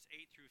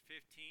through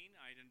 15.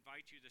 I'd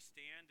invite you to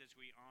stand as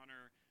we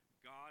honor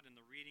God in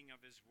the reading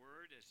of His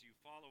Word as you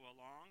follow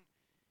along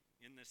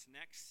in this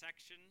next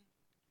section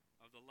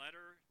of the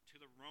letter to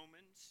the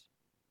Romans.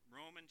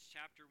 Romans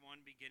chapter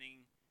 1,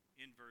 beginning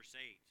in verse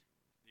 8.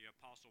 The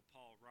Apostle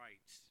Paul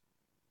writes,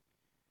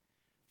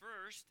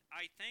 "First,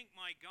 I thank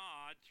my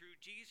God through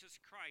Jesus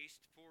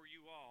Christ for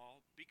you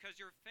all,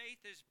 because your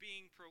faith is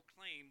being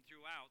proclaimed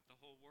throughout the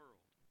whole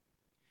world.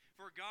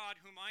 For God,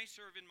 whom I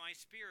serve in my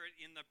spirit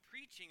in the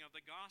preaching of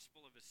the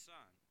gospel of His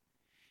Son,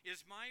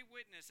 is my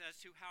witness as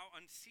to how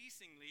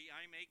unceasingly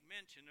I make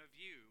mention of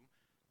you,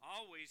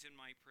 always in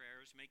my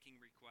prayers making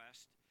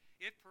request,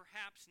 if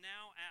perhaps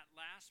now at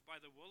last by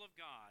the will of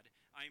God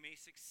I may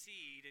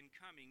succeed in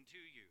coming to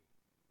you.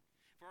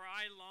 For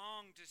I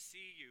long to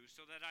see you,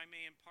 so that I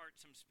may impart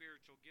some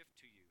spiritual gift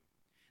to you,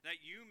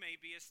 that you may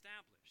be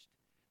established.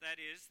 That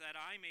is, that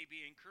I may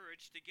be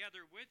encouraged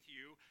together with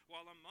you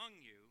while among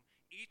you,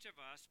 each of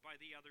us by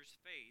the other's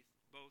faith,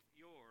 both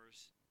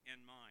yours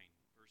and mine."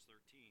 Verse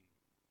 13.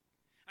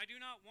 "I do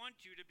not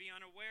want you to be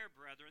unaware,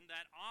 brethren,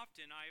 that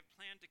often I have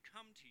planned to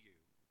come to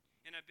you,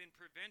 and have been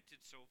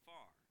prevented so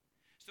far,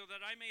 so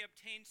that I may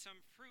obtain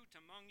some fruit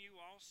among you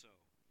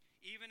also,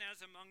 even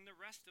as among the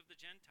rest of the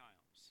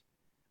Gentiles.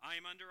 I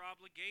am under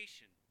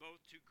obligation,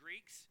 both to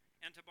Greeks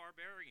and to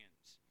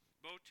barbarians,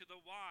 both to the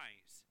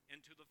wise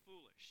and to the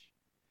foolish.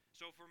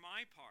 So for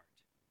my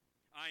part,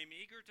 I am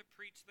eager to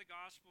preach the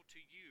gospel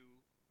to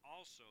you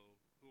also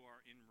who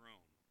are in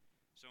Rome."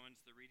 So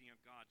ends the reading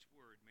of God's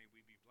word. May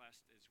we be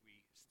blessed as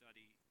we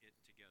study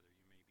it together.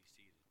 You may be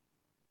seated.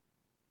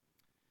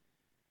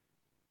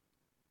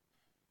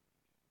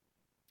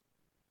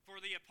 For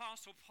the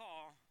Apostle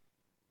Paul,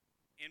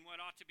 and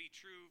what ought to be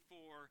true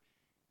for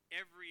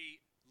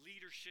every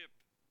leadership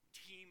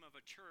team of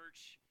a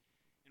church,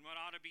 and what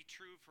ought to be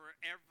true for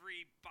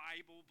every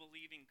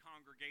Bible-believing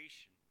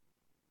congregation,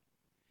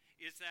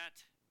 is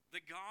that the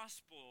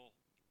gospel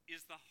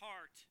is the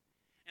heart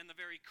and the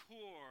very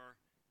core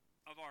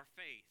of our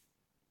faith.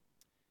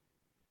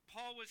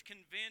 Paul was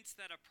convinced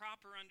that a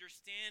proper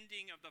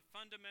understanding of the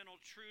fundamental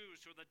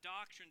truths or the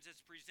doctrines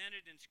as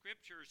presented in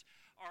Scriptures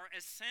are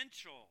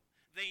essential.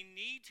 They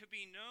need to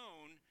be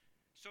known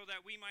so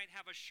that we might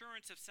have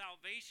assurance of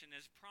salvation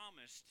as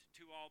promised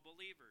to all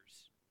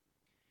believers.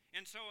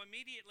 And so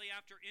immediately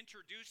after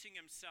introducing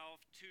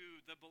himself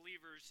to the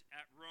believers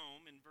at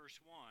Rome in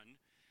verse 1,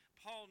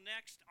 Paul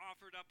next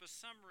offered up a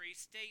summary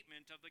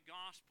statement of the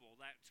gospel.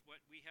 That's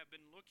what we have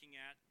been looking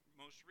at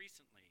most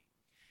recently.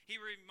 He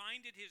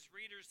reminded his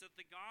readers that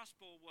the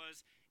gospel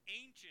was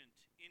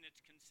ancient in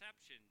its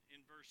conception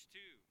in verse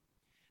 2,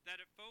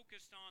 that it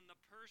focused on the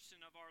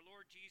person of our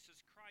Lord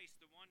Jesus Christ,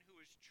 the one who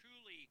is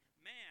truly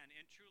man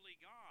and truly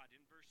God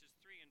in verses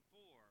 3 and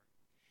 4.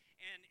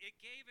 And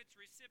it gave its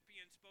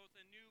recipients both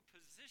a new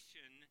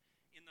position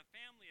in the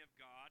family of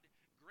God,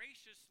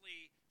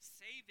 graciously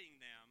saving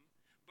them,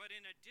 but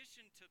in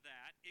addition to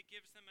that, it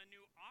gives them a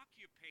new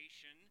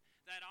occupation.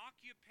 That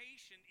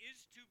occupation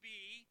is to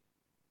be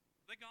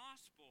the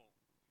gospel,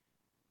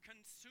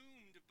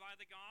 consumed by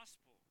the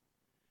gospel,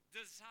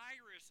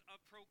 desirous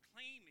of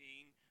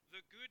proclaiming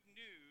the good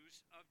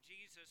news of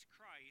Jesus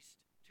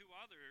Christ to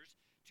others,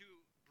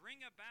 to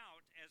bring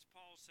about, as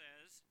Paul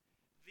says,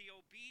 the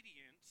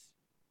obedience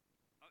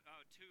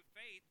to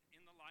faith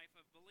in the life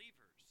of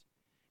believers.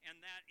 And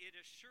that it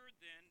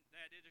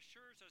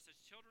assures us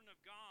as children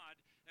of God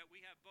that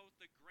we have both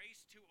the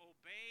grace to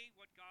obey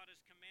what God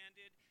has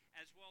commanded,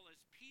 as well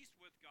as peace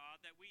with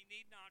God, that we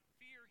need not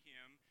fear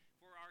Him,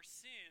 for our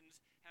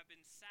sins have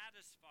been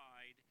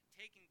satisfied,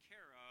 taken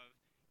care of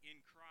in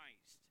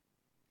Christ.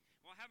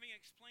 Well, having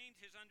explained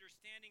his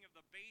understanding of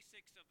the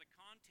basics of the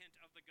content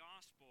of the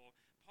gospel,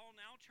 Paul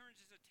now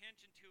turns his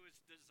attention to his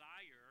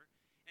desire,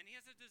 and he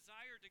has a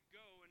desire to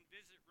go and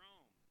visit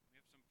Rome. We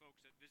have some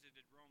folks that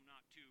visited Rome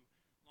not too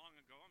long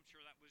ago. I'm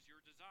sure that was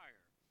your desire.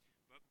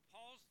 But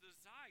Paul's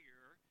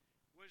desire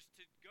was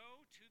to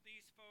go to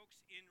these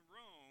folks in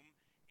Rome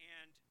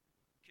and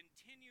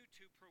continue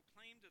to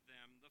proclaim to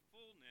them the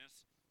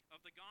fullness of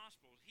the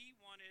gospel. He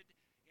wanted,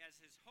 as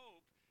his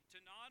hope,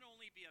 to not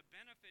only be a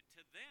benefit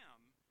to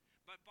them,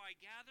 but by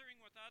gathering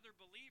with other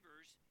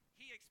believers,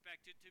 he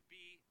expected to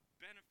be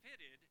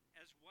benefited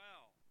as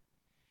well.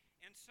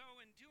 And so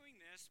in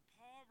doing this,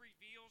 Paul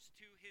reveals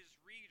to his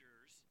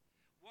readers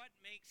what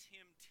makes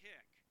him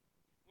tick.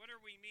 What do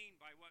we mean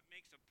by what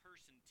makes a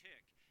person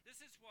tick?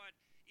 This is what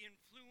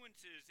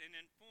influences and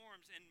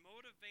informs and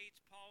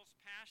motivates Paul's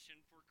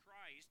passion for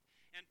Christ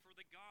and for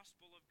the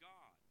gospel of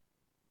God.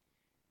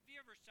 Have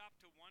you ever stopped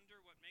to wonder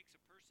what makes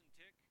a person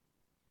tick?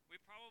 We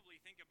probably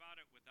think about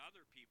it with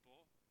other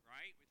people,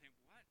 right? We think,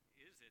 what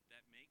is it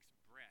that makes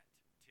Brett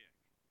tick?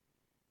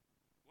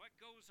 What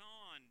goes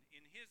on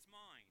in his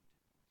mind?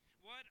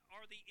 What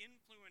are the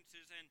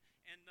influences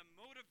and the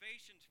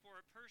motivations for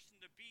a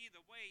person to be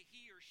the way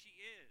he or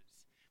she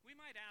is? We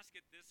might ask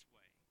it this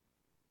way.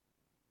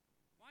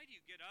 Why do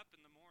you get up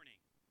in the morning?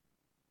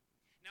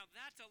 Now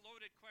that's a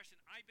loaded question.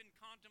 I've been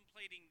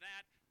contemplating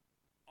that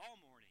all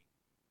morning.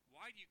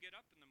 Why do you get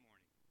up in the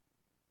morning?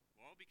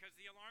 Well, because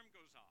the alarm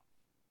goes off.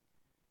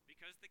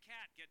 because the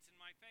cat gets in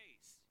my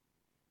face,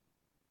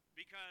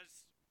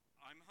 because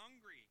I'm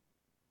hungry,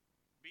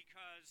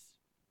 because,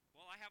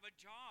 well, I have a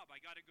job.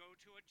 I got to go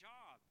to a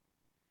job.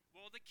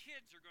 Well, the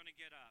kids are going to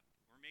get up,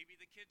 or maybe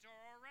the kids are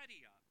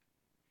already up.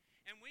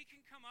 And we can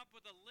come up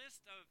with a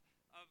list of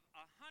 100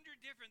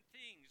 different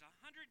things,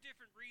 100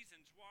 different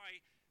reasons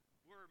why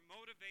we're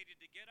motivated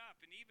to get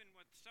up. And even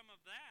with some of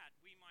that,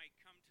 we might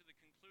come to the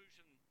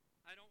conclusion,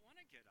 I don't want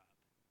to get up.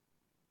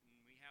 And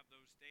we have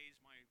those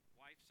days, my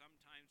wife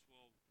sometimes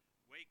will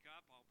wake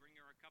up, I'll bring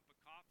her a cup of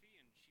coffee,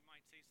 and she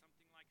might say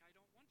something like, I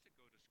don't want to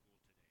go to school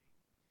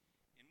today.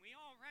 And we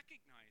all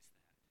recognize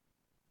that.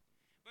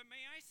 But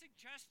may I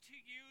suggest to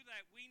you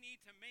that we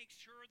need to make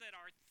sure that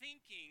our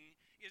thinking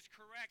is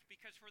correct,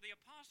 because for the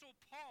Apostle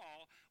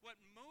Paul, what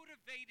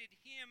motivated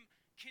him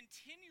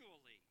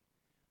continually,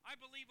 I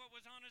believe what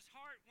was on his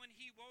heart when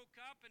he woke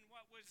up and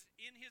what was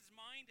in his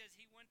mind as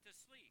he went to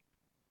sleep,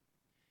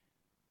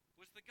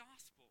 was the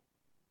gospel.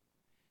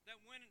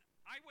 That when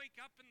I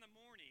wake up in the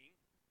morning,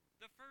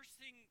 the first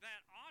thing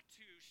that ought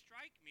to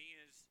strike me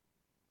is,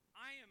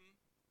 I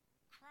am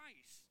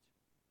Christ.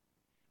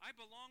 I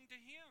belong to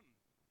him.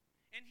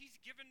 And he's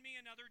given me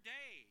another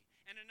day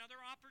and another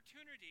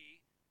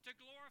opportunity to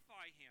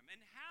glorify him. And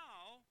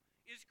how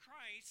is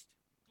Christ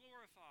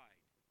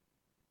glorified?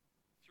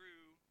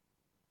 Through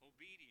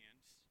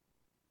obedience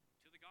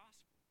to the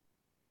gospel,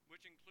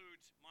 which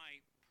includes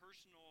my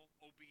personal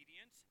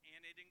obedience,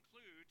 and it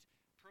includes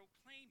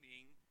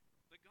proclaiming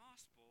the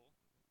gospel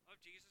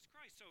of Jesus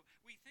Christ. So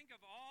we think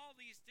of all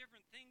these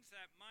different things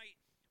that might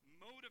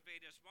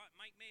motivate us, what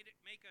might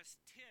make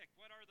us tick.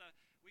 What are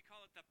we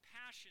call it the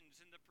passions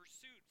and the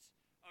pursuits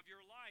of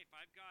your life.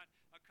 I've got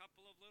a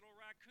couple of little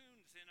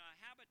raccoons in a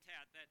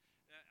habitat that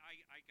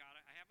I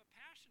have a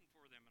passion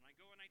for them, and I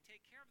go and I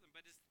take care of them.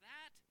 But is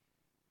that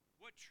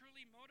what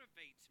truly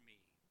motivates me?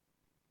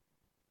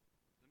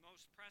 The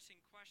most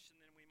pressing question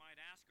then we might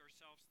ask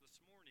ourselves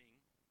this morning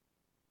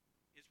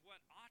is,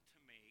 what ought to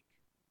make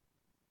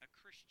a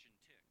Christian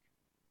tick?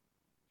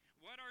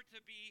 What are to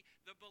be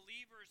the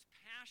believer's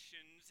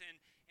passions and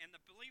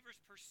the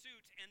believer's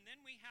pursuits? And then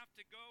we have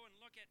to go and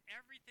look at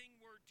everything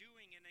we're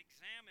doing and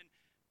examine,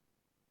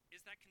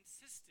 is that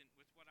consistent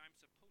with what I'm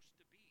supposed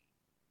to be?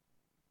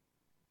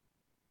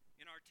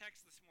 In our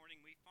text this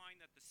morning, we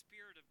find that the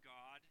Spirit of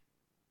God,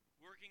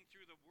 working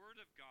through the Word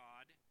of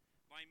God,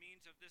 by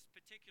means of this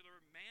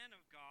particular man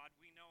of God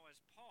we know as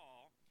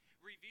Paul,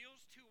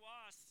 reveals to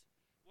us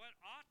what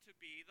ought to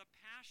be the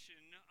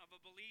passion of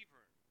a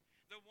believer.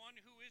 The one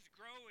who is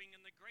growing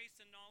in the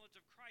grace and knowledge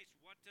of Christ.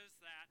 What does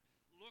that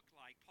look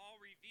like? Paul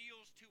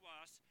reveals to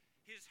us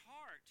his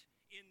heart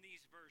in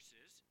these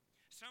verses.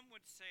 Some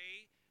would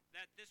say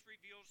that this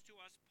reveals to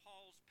us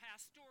Paul's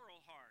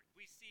pastoral heart.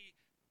 We see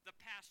the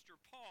pastor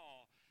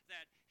Paul,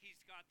 that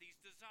he's got these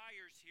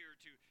desires here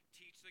to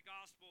teach the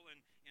gospel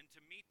and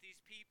to meet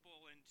these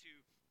people and to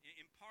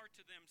impart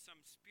to them some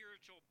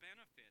spiritual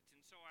benefit.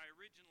 And so I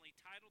originally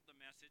titled the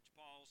message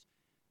Paul's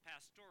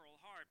Pastoral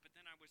Heart, but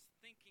then I was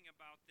thinking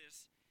about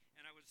this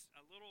and I was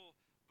a little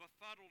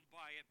befuddled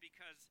by it,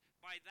 because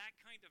by that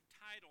kind of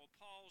title,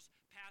 Paul's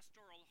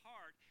pastoral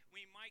heart,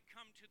 we might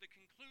come to the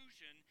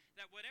conclusion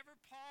that whatever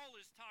Paul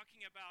is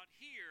talking about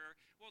here,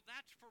 well,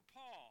 that's for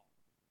Paul.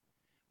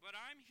 But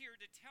I'm here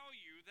to tell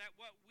you that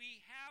what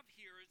we have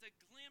here is a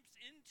glimpse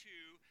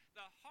into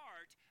the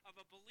heart of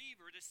a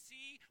believer, to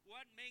see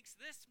what makes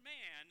this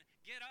man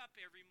get up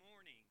every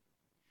morning.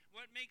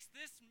 What makes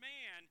this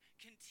man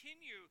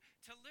continue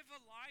to live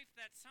a life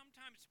that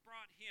sometimes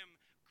brought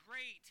him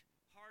great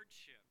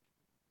hardship.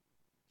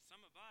 Some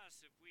of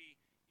us, if we,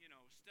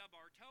 stub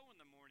our toe in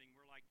the morning,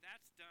 we're like,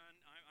 that's done,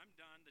 I'm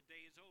done, the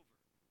day is over.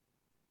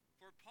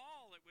 For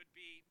Paul, it would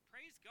be,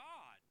 praise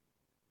God,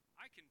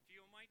 I can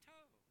feel my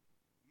toe.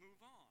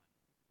 Move on.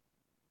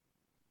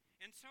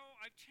 And so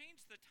I've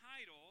changed the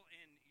title,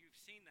 and you've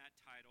seen that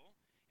title.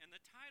 And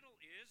the title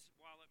is,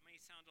 while it may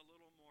sound a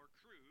little more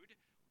crude,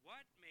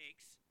 What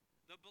Makes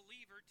the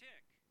Believer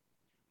Tick?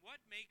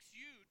 What makes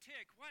you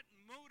tick? What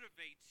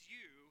motivates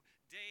you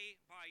day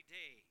by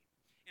day?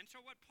 And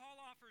so what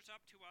Paul offers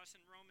up to us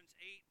in Romans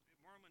 1,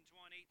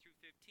 8 through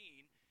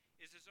 15,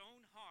 is his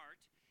own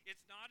heart.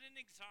 It's not an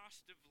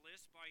exhaustive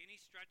list by any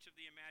stretch of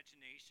the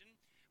imagination,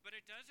 but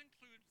it does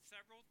include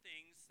several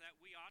things that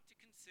we ought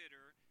to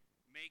consider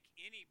make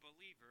any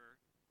believer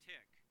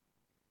tick.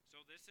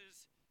 So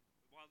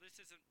while this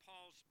isn't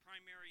Paul's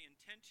primary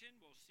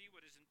intention, we'll see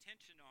what his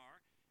intentions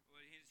are,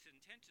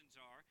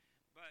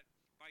 but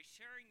by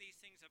sharing these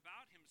things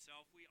about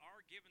himself, we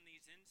are given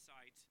these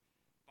insights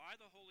by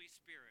the Holy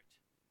Spirit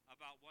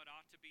about what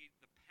ought to be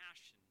the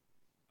passion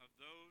of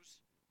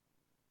those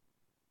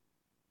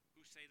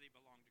who say they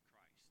belong to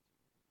Christ.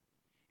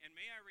 And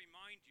may I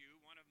remind you,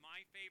 one of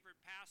my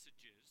favorite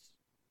passages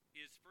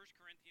is 1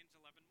 Corinthians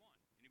 11:1.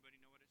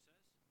 Anybody know what it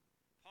says?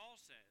 Paul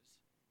says,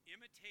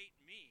 imitate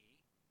me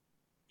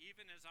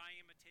even as I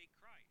imitate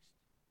Christ.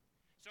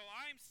 So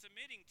I'm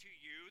submitting to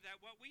you that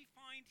what we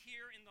find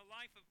here in the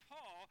life of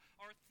Paul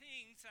are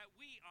things that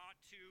we ought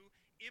to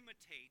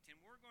imitate.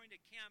 And we're going to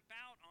camp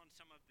out on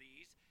some of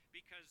these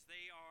because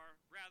they are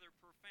rather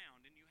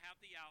profound. And you have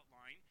the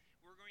outline.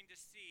 We're going to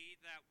see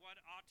that what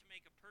ought to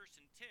make a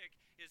person tick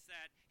is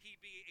that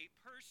he be a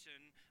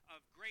person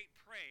of great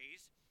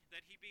praise,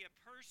 that he be a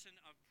person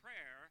of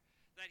prayer,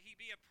 that he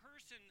be a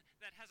person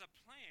that has a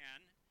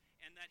plan,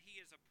 and that he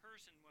is a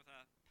person with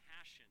a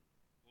passion.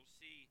 We'll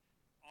see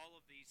all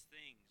of these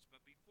things.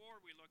 But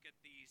before we look at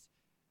these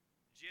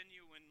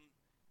genuine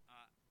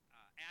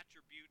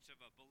attributes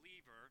of a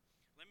believer,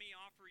 let me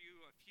offer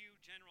you a few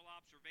general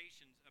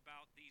observations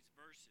about these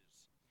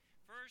verses.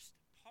 First,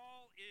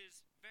 Paul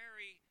is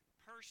very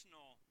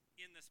personal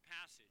in this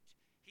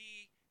passage.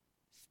 He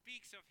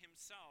speaks of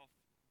himself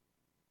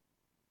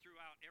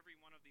throughout every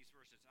one of these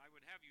verses. I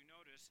would have you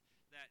notice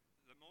that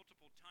the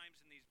multiple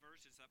times in these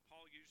verses that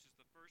Paul uses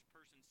the first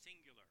person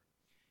singular.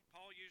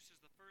 Paul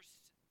uses the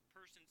first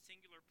person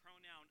singular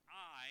pronoun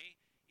I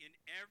in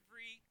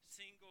every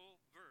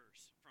single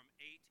verse from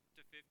 8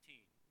 to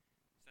 15.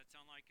 Does that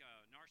sound like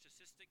a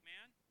narcissistic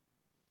man?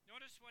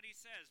 Notice what he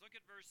says. Look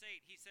at verse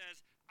 8. He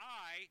says,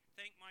 I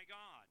thank my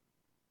God.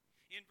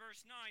 In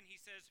verse 9, he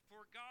says,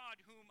 for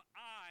God whom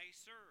I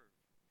serve.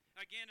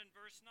 Again in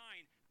verse 9,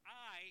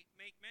 I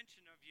make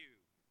mention of you.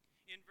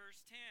 In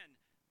verse 10,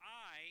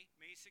 I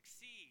may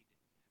succeed.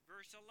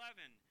 Verse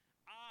 11,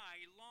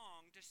 I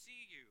long to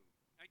see you.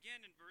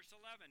 Again in verse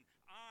 11,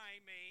 I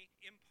may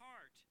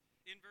impart.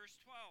 In verse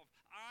 12,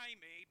 I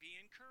may be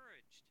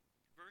encouraged.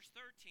 Verse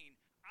 13,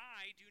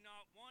 I do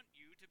not want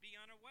you to be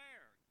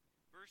unaware.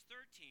 Verse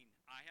 13,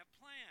 I have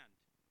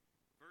planned.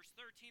 Verse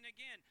 13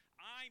 again,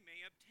 I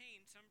may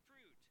obtain some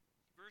fruit.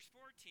 Verse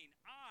 14,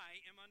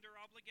 I am under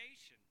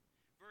obligation.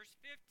 Verse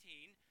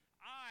 15,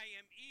 I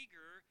am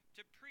eager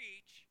to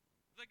preach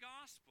the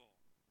gospel.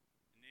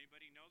 And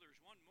anybody know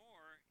there's one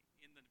more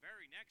in the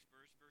very next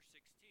verse, verse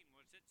 16.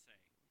 What does it say?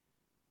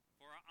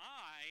 For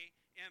I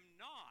am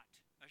not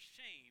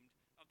ashamed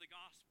of the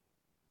gospel.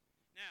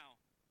 Now,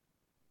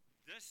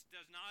 this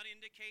does not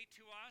indicate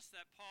to us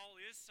that Paul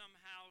is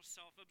somehow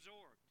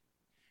self-absorbed.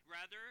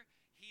 Rather,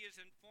 he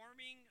is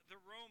informing the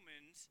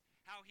Romans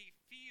how he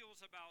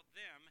feels about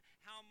them,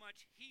 how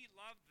much he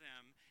loved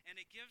them,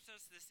 and it gives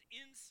us this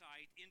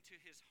insight into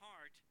his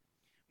heart.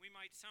 We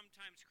might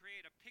sometimes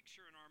create a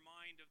picture in our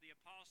mind of the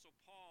Apostle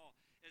Paul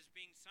as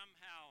being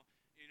somehow,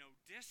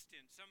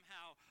 distant,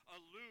 somehow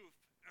aloof,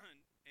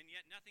 and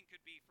yet nothing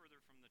could be further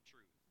from the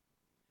truth.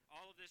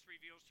 All of this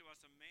reveals to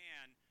us a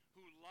man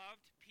who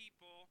loved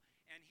people,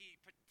 and he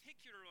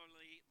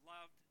particularly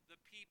loved the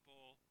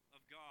people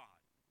of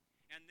God.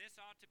 And this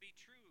ought to be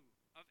true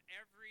of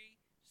every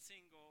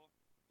single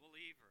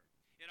believer.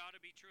 It ought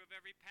to be true of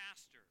every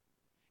pastor.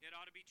 It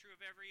ought to be true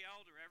of every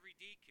elder, every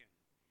deacon.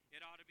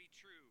 It ought to be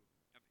true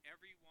of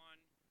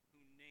everyone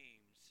who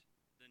names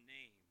the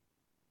name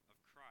of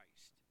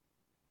Christ.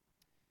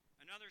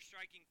 Another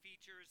striking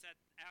feature is that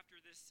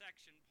after this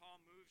section, Paul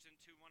moves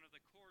into one of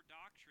the core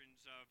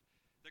doctrines of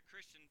the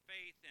Christian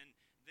faith, and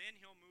then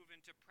he'll move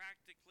into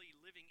practically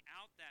living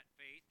out that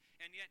faith,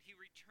 and yet he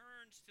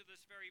returns to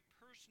this very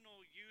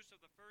personal use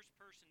of the first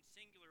person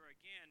singular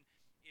again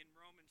in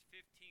Romans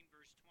 15,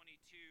 verse 22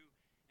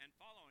 and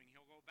following.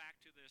 He'll go back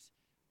to this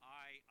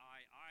I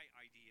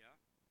idea,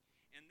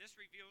 and this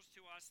reveals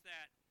to us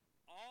that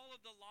all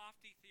of the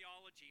lofty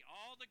theology,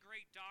 all the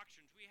great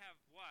doctrines, we have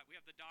what? We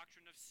have the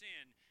doctrine of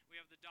sin. We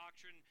have the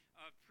doctrine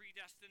of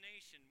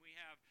predestination. We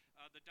have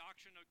the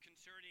doctrine of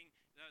concerning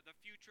the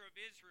future of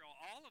Israel.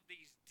 All of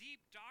these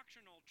deep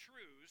doctrinal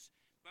truths.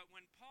 But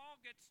when Paul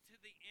gets to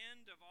the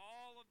end of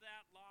all of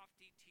that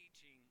lofty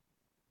teaching,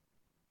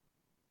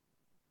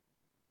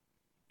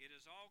 it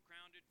is all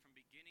grounded from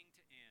beginning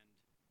to end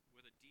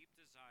with a deep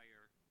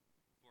desire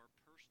for a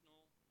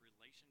personal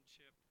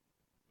relationship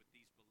with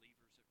these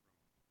believers at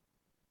Rome.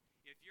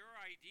 If your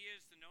idea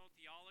is to know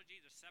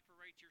theology, to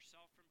separate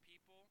yourself from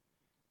people,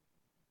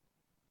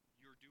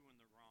 you're doing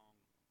the wrong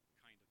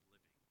kind of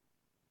living.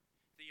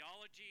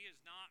 Theology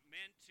is not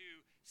meant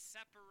to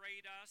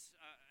separate us,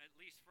 at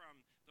least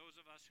from those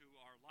of us who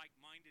are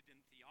like-minded in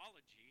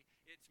theology.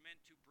 It's meant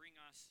to bring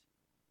us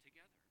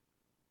together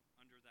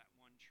under that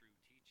one true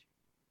teaching.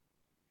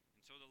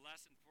 And so the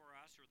lesson for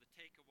us, or the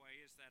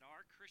takeaway, is that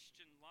our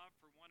Christian love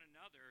for one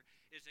another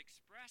is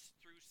expressed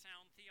through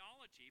sound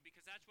theology,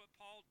 because that's what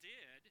Paul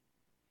did.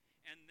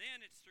 And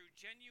then it's through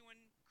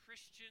genuine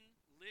Christian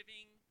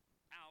living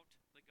out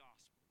the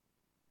gospel.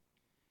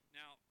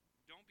 Now,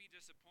 don't be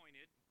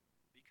disappointed,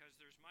 because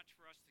there's much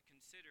for us to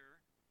consider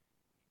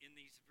in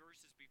these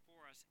verses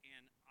before us,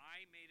 and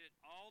I made it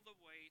all the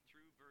way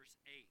through verse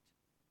 8.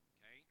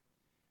 Okay?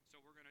 So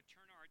we're going to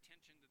turn our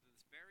attention to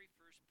this very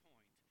first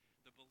point.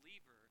 The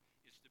believer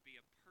is to be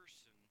a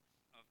person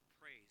of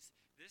praise.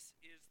 This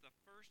is the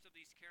first of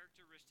these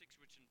characteristics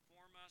which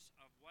inform us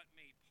of what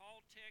made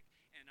Paul tick,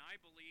 and I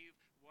believe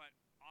what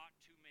ought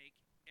to make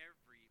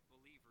every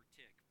believer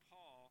tick.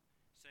 Paul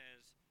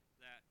says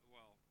that,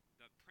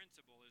 the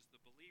principle is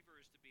the believer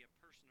is to be a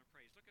person of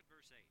praise. Look at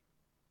verse 8.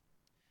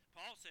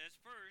 Paul says,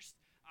 first,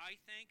 I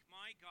thank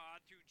my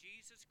God through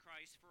Jesus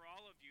Christ for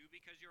all of you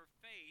because your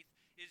faith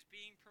is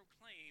being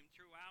proclaimed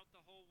throughout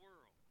the whole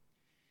world.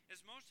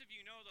 As most of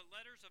you know, the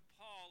letters of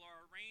Paul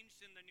are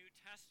arranged in the New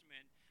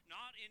Testament,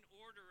 not in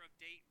order of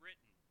date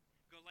written.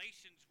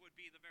 Galatians would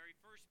be the very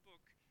first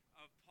book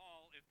of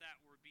Paul, if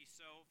that were be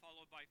so,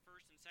 followed by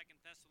 1st and 2nd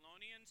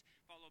Thessalonians,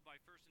 followed by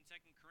 1st and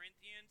 2nd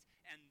Corinthians,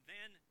 and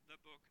then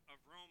the book of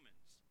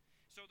Romans.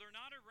 So they're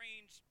not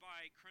arranged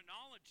by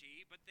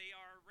chronology, but they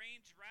are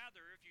arranged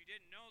rather, if you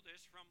didn't know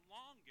this, from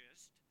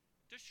longest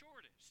to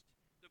shortest,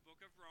 the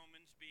book of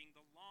Romans being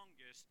the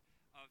longest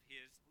of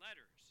his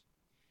letters.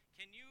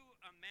 Can you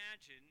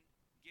imagine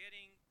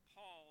getting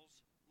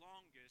Paul's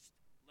longest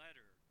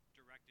letter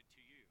directed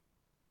to you?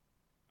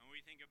 And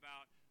we think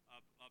about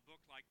a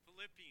book like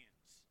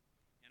Philippians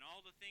and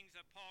all the things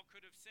that Paul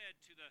could have said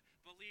to the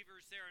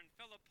believers there in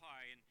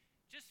Philippi in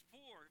just 4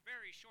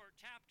 very short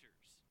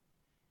chapters.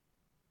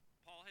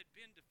 Paul had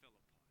been to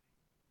Philippi.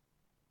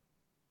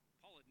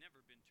 Paul had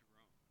never been to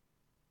Rome.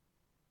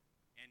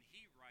 And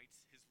he writes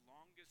his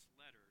longest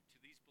letter to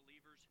these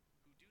believers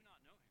who do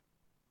not know him.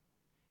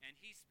 And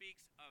he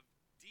speaks of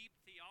deep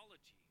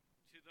theology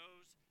to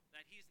those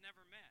that he's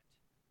never met.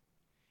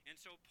 And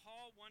so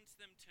Paul wants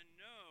them to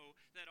know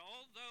that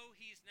although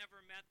he's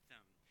never met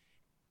them,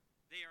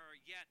 they are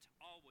yet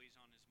always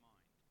on his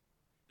mind.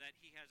 That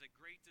he has a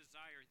great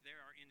desire. They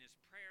are in his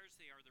prayers.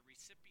 They are the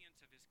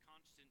recipients of his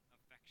constant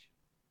affection.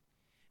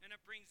 And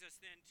it brings us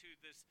then to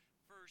this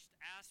first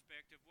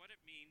aspect of what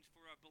it means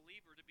for a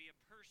believer to be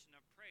a person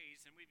of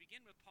praise. And we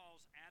begin with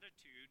Paul's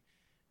attitude.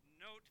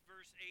 Note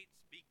verse 8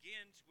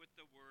 begins with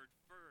the word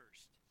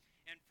first.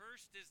 And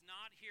first is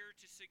not here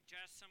to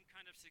suggest some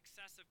kind of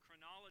successive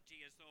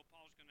chronology as though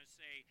Paul's going to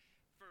say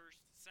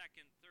first,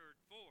 second, third,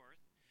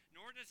 fourth.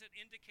 Nor does it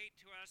indicate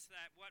to us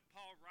that what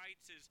Paul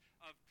writes is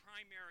of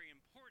primary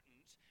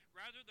importance.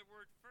 Rather, the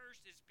word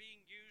first is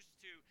being used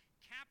to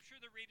capture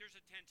the reader's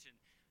attention.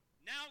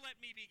 Now let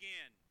me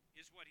begin,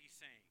 is what he's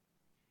saying.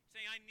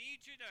 Saying, I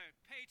need you to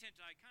pay attention.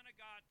 I kind of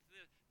got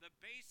the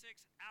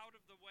basics out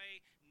of the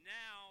way.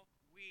 Now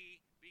we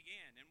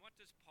begin. And what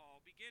does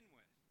Paul begin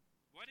with?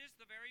 What is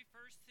the very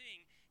first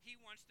thing he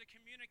wants to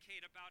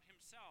communicate about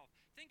himself?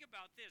 Think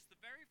about this. The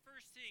very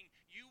first thing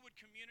you would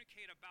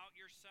communicate about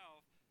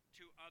yourself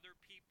to other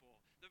people.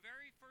 The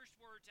very first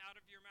words out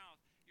of your mouth,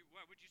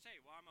 what would you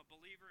say? Well, I'm a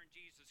believer in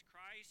Jesus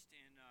Christ,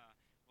 and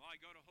I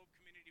go to Hope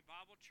Community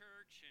Bible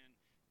Church, and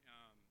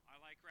I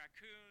like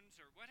raccoons,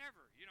 or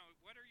whatever. You know,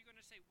 what are you going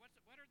to say?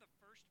 What are the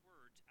first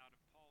words out of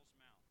Paul's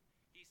mouth?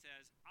 He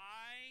says,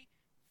 I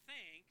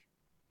thank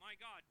my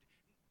God.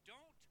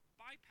 Don't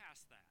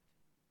bypass that.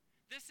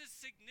 This is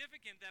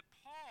significant that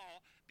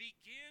Paul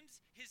begins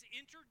his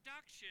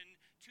introduction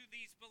to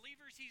these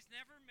believers he's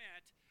never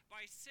met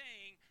by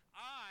saying,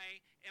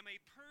 I am a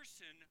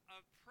person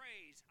of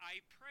praise. I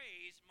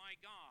praise my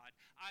God.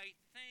 I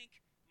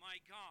thank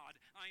my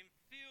God. I'm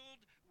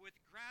filled with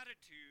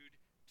gratitude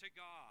to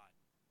God.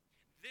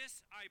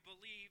 This, I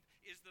believe,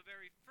 is the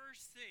very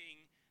first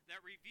thing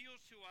that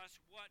reveals to us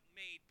what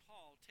made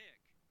Paul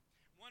tick.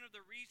 One of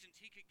the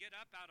reasons he could get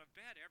up out of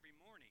bed every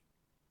morning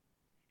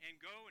and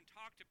go and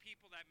talk to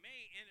people that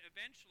may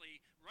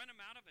eventually run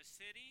him out of a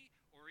city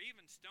or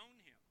even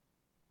stone him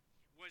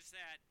was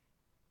that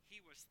he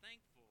was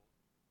thankful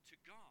to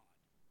God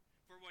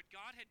for what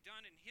God had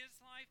done in his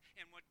life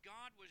and what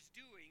God was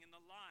doing in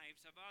the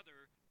lives of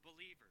other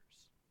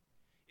believers.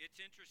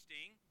 It's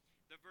interesting,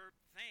 the verb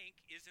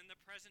thank is in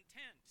the present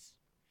tense.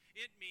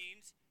 It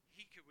means,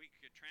 we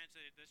could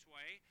translate it this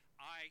way,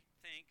 I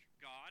thank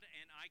God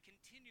and I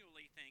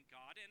continually thank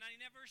God and I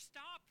never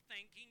stop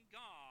thanking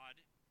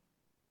God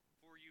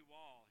for you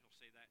all. He'll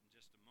say that in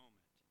just a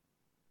moment.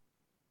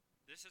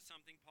 This is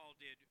something Paul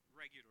did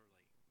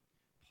regularly.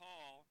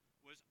 Paul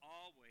was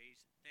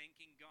always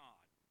thanking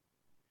God.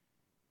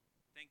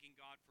 Thanking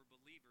God for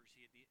believers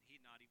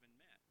he'd not even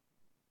met.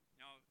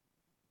 Now,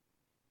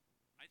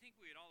 I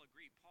think we'd all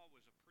agree Paul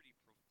was a pretty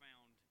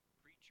profound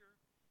preacher.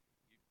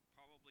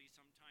 Probably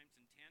sometimes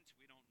intense,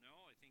 we don't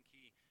know. I think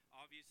he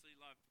obviously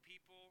loved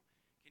people.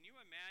 Can you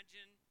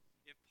imagine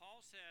if Paul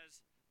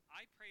says,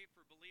 I pray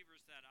for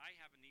believers that I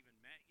haven't even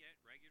met yet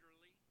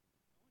regularly? How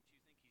much do you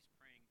think he's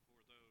praying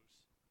for those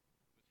with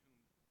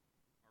whom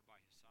are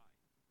by his side?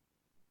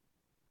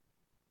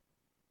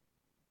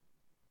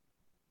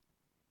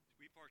 As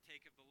we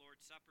partake of the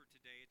Lord's Supper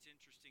today, it's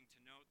interesting to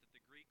note that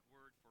the Greek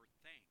word for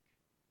thank,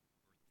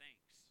 or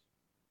thanks,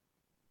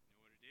 you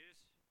know what it is?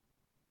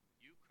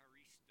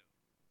 Eucharisto.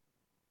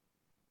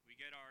 We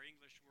get our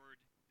English word,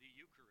 the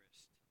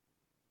Eucharist.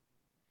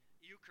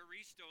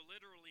 Eucharisto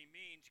literally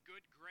means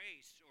good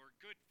grace or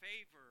good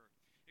favor.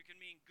 It can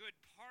mean good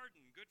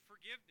pardon, good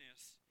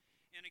forgiveness.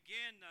 And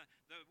again,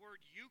 the word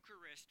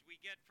Eucharist, we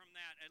get from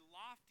that a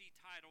lofty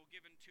title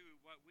given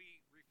to what we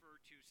refer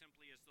to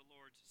simply as the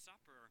Lord's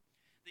Supper.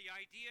 The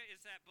idea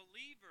is that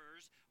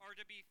believers are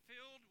to be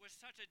filled with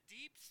such a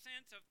deep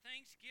sense of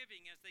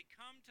thanksgiving as they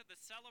come to the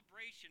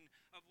celebration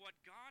of what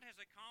God has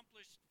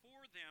accomplished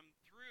for them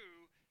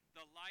through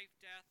the life life,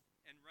 death,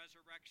 and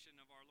resurrection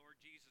of our Lord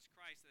Jesus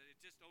Christ that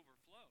it just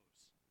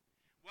overflows.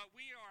 What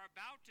we are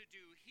about to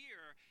do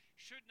here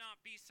should not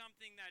be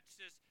something that's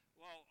just,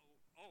 well,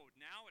 oh,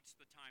 now it's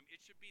the time.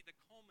 It should be the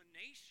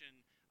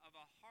culmination of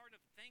a heart of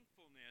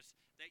thankfulness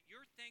that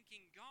you're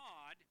thanking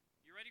God,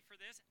 you ready for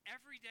this,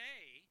 every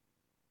day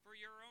for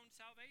your own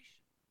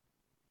salvation.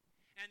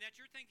 And that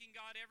you're thanking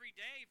God every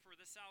day for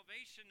the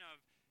salvation of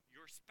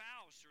your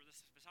spouse or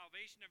the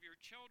salvation of your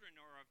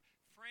children or of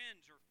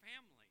friends or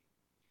family.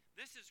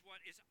 This is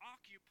what is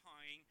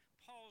occupying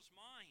Paul's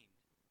mind.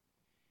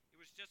 It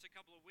was just a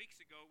couple of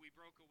weeks ago we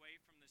broke away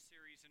from the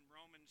series in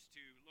Romans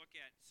to look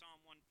at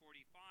Psalm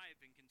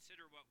 145 and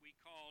consider what we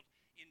called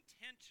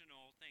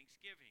intentional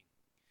thanksgiving.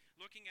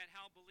 Looking at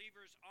how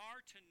believers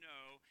are to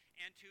know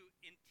and to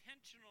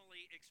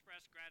intentionally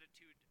express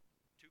gratitude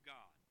to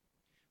God.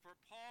 For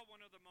Paul,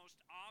 one of the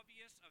most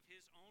obvious of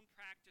his own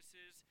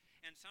practices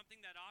and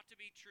something that ought to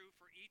be true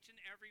for each and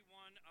every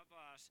one of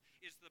us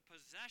is the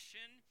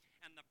possession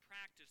and the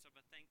practice of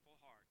a thankful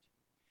heart.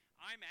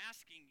 I'm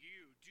asking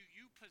you, do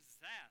you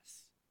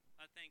possess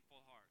a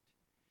thankful heart?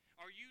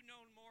 Are you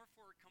known more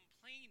for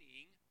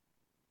complaining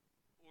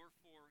or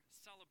for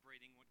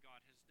celebrating what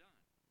God has done?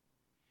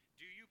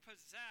 Do you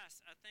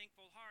possess a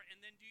thankful heart, and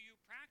then do you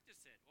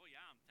practice it? Oh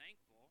yeah, I'm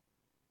thankful,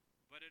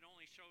 but it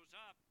only shows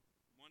up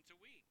once a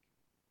week,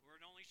 or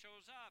it only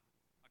shows up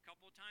a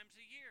couple times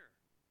a year.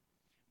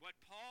 What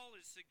Paul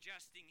is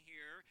suggesting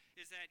here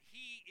is that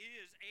he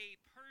is a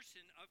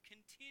person of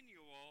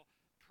continual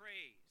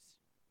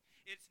praise.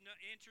 It's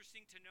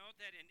interesting to note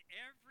that in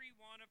every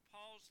one of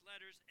Paul's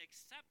letters,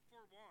 except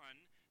for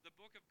one, the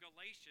book of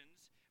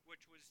Galatians,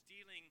 which was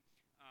dealing,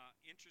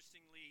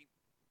 interestingly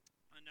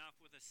enough,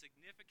 with a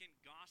significant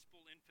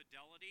gospel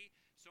infidelity,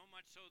 so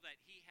much so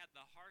that he had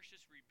the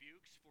harshest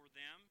rebukes for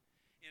them.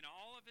 In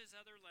all of his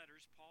other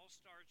letters, Paul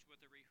starts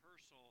with a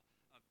rehearsal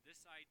of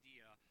this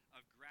idea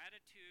of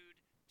gratitude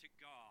to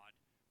God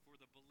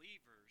for the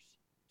believers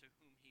to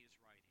whom he is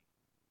writing.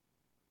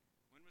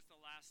 When was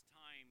the last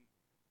time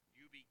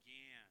you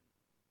began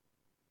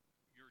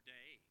your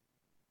day,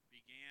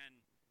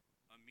 began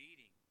a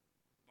meeting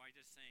by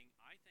just saying,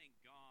 I thank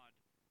God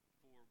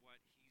for what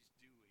he's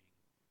doing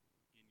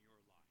in your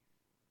life.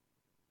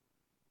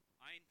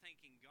 I'm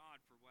thanking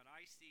God for what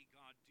I see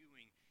God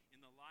doing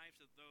in the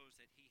lives of those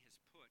that he has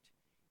put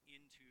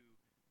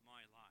into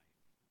my life.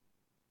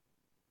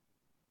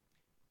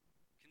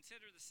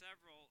 Consider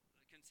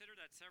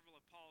that several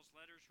of Paul's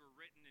letters were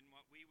written in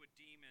what we would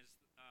deem as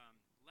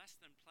less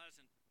than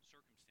pleasant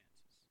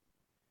circumstances.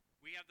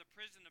 We have the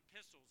prison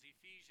epistles,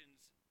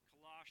 Ephesians,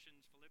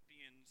 Colossians,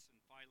 Philippians, and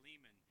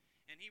Philemon.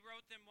 And he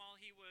wrote them while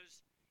he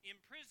was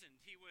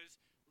imprisoned. He was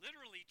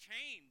literally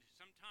chained,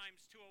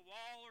 sometimes to a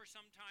wall or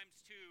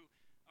sometimes to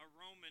a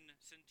Roman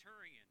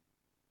centurion.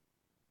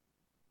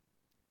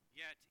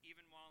 Yet,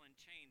 even while in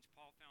chains,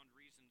 Paul found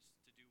reasons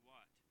to do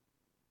what?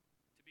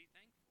 To be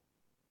thankful.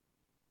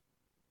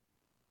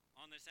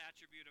 On this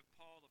attribute of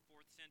Paul, the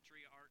 4th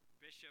century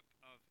Archbishop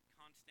of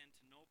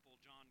Constantinople,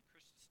 John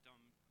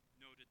Chrysostom,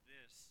 noted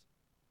this.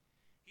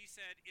 He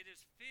said, "It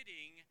is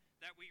fitting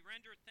that we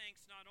render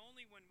thanks not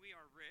only when we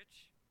are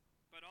rich,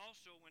 but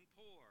also when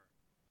poor,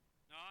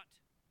 not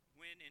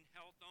when in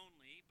health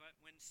only, but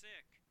when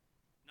sick,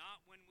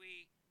 not when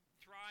we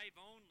thrive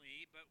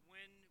only, but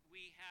when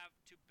we have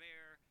to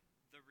bear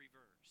the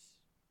reverse."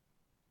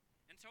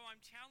 And so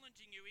I'm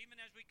challenging you, even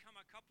as we come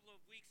a couple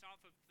of weeks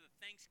off of the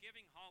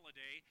Thanksgiving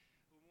holiday,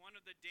 one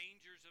of the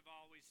dangers of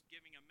always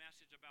giving a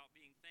message about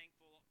being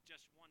thankful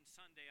just one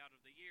Sunday out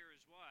of the year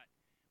is what?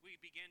 We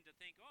begin to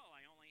think, oh,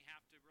 I only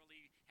have to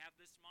really have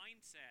this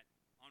mindset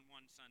on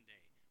one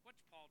Sunday.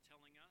 What's Paul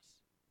telling us?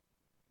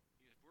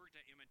 If we're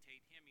to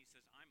imitate him, he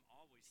says, I'm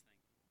always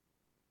thankful.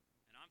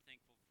 And I'm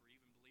thankful for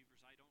even believers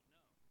I don't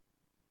know.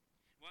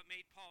 What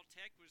made Paul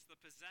tick was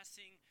the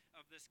possessing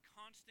of this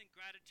constant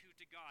gratitude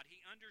to God.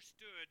 He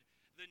understood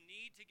the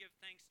need to give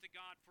thanks to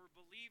God for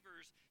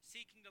believers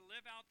seeking to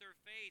live out their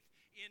faith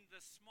in the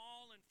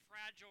small and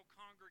fragile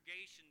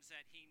congregations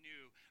that he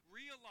knew,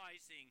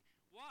 realizing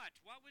what?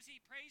 What was he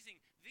praising?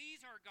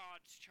 These are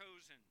God's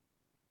chosen.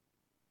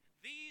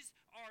 These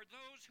are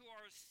those who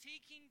are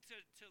seeking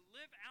to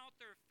live out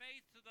their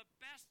faith to the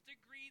best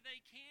degree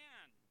they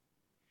can.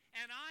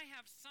 And I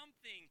have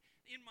something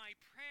in my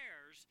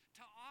prayers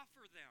to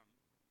offer them.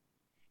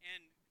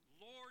 And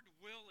Lord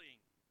willing,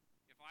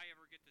 if I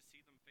ever get to see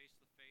them face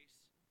to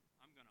face,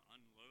 I'm going to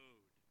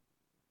unload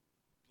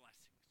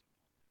blessings upon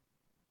them.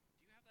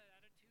 Do you have that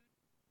attitude?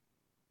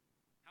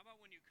 How about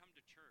when you come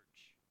to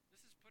church?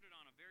 This is put it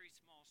on a very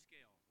small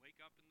scale.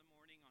 Wake up in the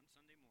morning on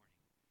Sunday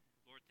morning.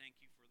 Lord, thank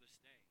you for this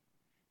day.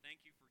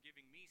 Thank you for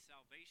giving me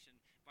salvation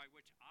by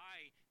which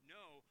I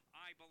know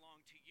I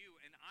belong to you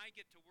and I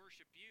get to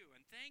worship you.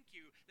 And thank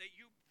you that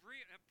you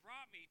have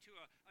brought me to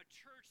a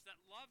church that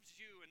loves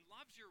you and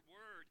loves your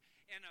word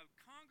and a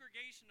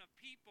congregation of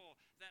people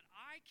that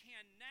I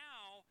can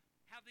now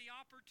have the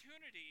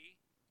opportunity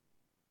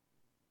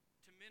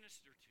to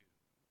minister to.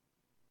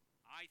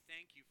 I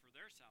thank you for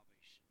their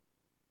salvation.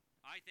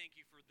 I thank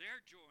you for their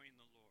joy in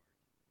the Lord.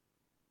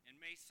 And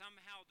may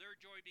somehow their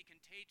joy be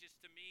contagious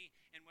to me,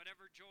 and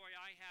whatever joy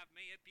I have,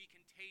 may it be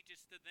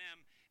contagious to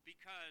them,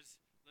 because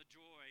the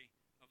joy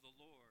of the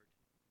Lord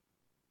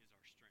is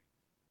our strength.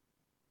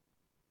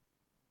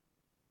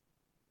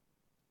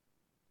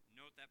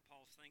 Note that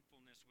Paul's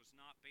thankfulness was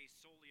not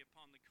based solely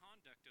upon the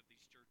conduct of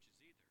these churches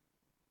either.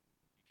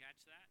 You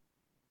catch that?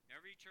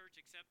 Every church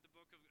except the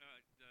book of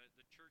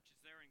the churches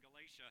there in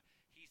Galatia,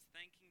 he's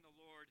thanking the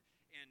Lord,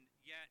 and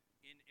yet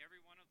in every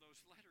one of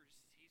those letters,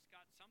 he's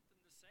got something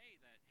to say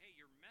that, hey,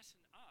 you're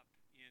messing up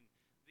in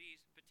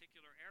these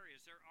particular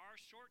areas. There are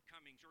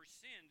shortcomings or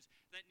sins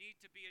that need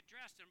to be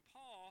addressed, and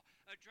Paul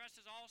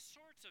addresses all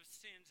sorts of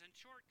sins and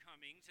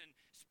shortcomings and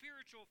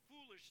spiritual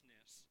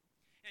foolishness.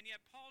 And yet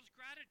Paul's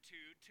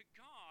gratitude to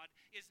God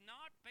is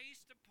not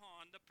based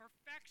upon the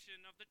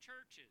perfection of the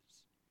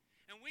churches.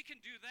 And we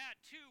can do that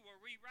too, where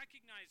we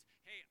recognize,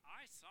 hey,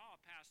 I saw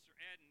Pastor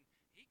Ed, and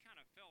he kind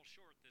of fell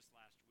short this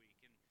last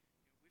week, and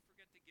we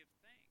forget to give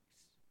thanks.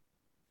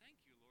 Thank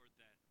you, Lord,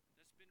 that's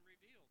been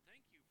revealed.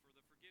 Thank you for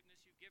the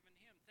forgiveness you've given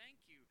him.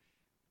 Thank you.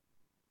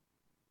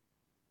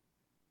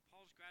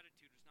 Paul's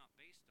gratitude is not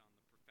based on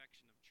the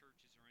perfection of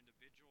churches or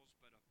individuals,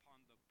 but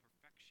upon the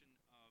perfection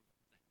of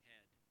the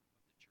head of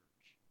the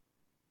church.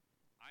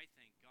 I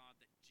thank God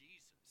that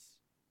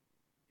Jesus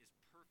is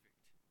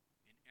perfect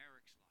in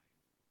Eric's life.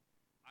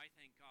 I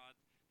thank God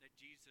that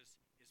Jesus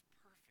is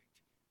perfect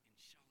in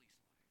Shelley's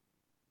life.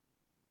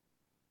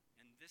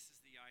 And this is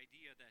the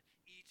idea that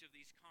each of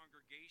these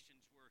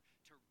congregations were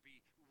to be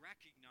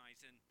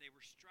recognized, and they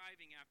were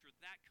striving after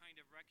that kind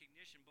of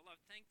recognition. Beloved,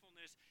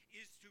 thankfulness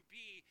is to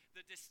be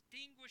the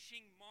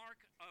distinguishing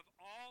mark of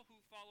all who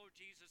follow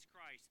Jesus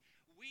Christ.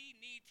 We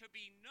need to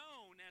be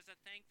known as a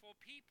thankful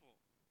people.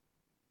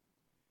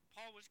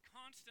 Paul was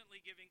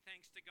constantly giving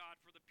thanks to God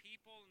for the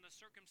people and the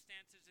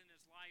circumstances in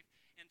his life.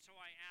 And so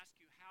I ask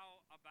you,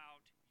 how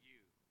about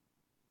you?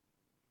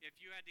 If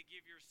you had to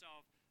give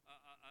yourself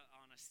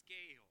on a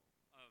scale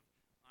of,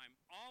 I'm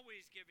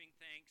always giving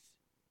thanks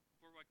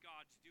for what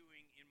God's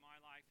doing in my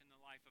life and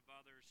the life of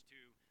others, to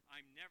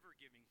I'm never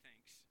giving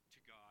thanks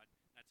to God.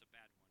 That's a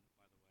bad one,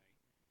 by the way.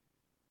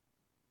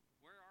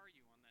 Where are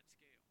you on that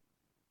scale?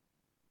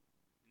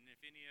 And if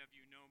any of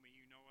you know me,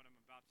 you know what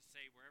I'm about to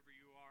say. Wherever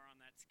you are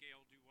on that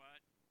scale, do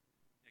what?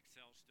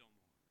 Excel still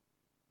more.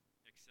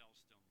 Excel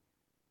still more.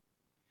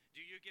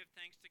 Do you give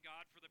thanks to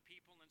God for the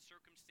people and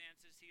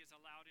circumstances He has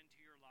allowed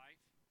into your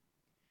life?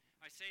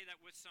 I say that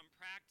with some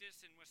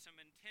practice and with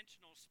some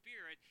intentional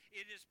spirit,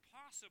 it is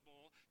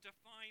possible to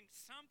find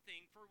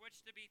something for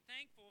which to be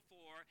thankful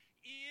for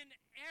in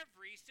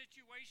every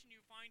situation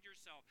you find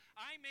yourself.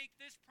 I make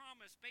this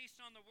promise based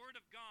on the Word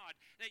of God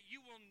that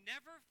you will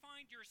never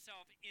find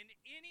yourself in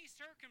any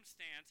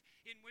circumstance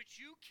in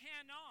which you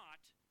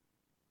cannot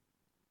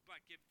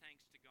but give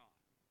thanks to God.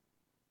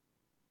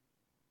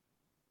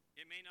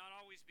 It may not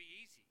always be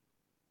easy,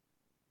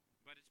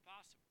 but it's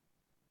possible.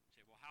 You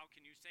say, well, how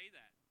can you say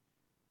that?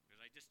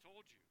 Because I just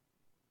told you.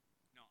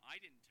 No, I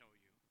didn't tell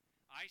you.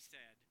 I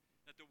said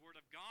that the Word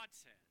of God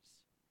says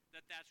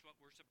that that's what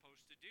we're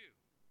supposed to do.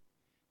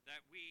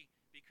 That we,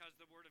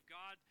 because the Word of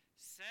God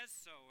says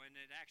so, and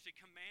it actually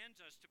commands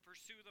us to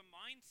pursue the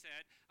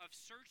mindset of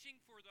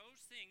searching for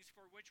those things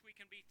for which we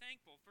can be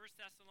thankful.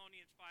 1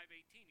 Thessalonians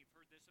 5:18, you've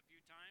heard this a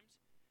few times.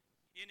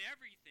 In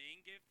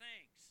everything give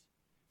thanks.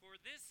 For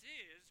this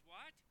is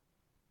what?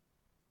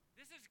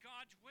 This is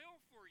God's will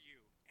for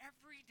you.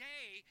 Every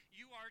day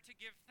you are to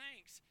give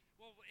thanks.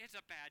 Well, it's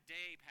a bad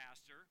day,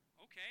 Pastor.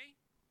 Okay.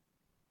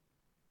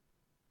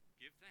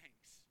 Give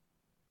thanks.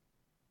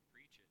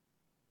 Preach it.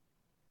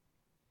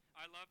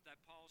 I love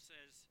that Paul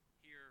says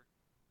here,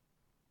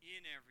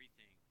 in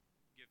everything,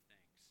 give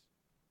thanks.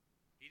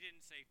 He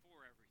didn't say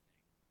for everything.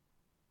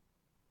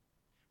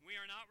 We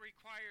are not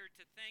required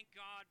to thank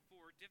God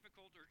for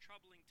difficult or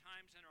troubling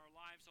times in our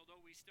lives,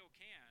 although we still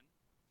can.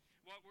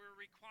 What we're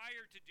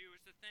required to do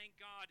is to thank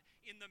God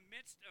in the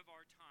midst of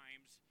our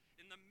times,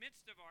 in the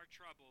midst of our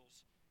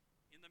troubles,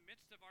 in the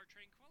midst of our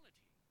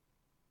tranquility.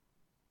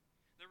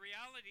 The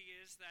reality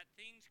is that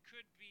things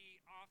could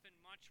be often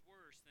much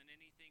worse than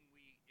anything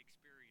we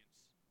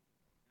experience.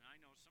 And I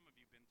know some of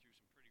you have been through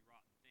some pretty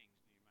rotten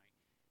things, and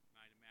you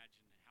might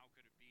imagine, how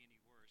could it be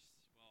any worse?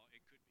 Well,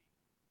 it could be.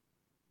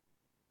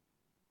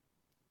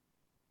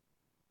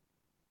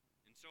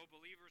 And so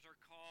believers are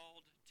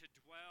called to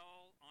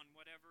dwell on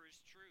whatever is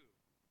true,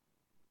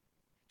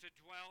 to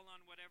dwell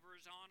on whatever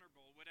is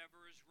honorable,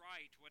 whatever is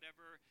right,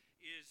 whatever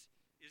is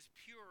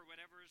pure,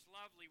 whatever is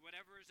lovely,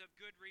 whatever is of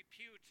good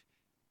repute,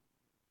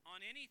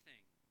 on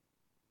anything.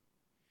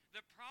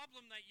 The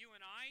problem that you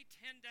and I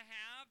tend to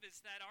have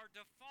is that our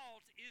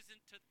default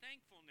isn't to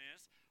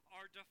thankfulness.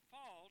 Our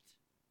default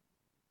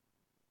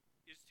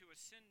is to a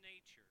sin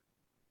nature.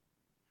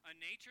 A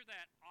nature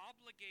that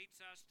obligates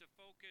us to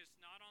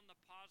focus not on the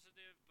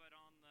positive, but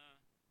on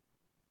the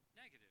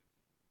negative.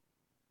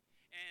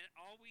 And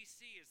all we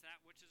see is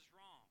that which is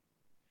wrong.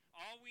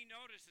 All we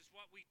notice is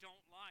what we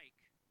don't like.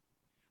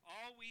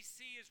 All we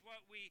see is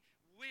what we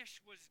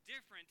wish was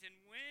different. And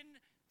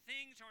when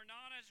things are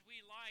not as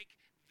we like,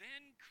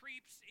 then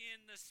creeps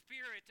in the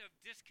spirit of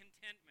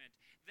discontentment,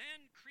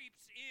 then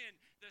creeps in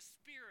the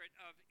spirit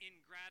of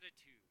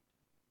ingratitude.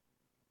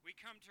 We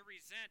come to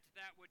resent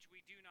that which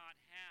we do not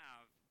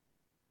have,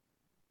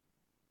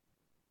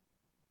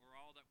 or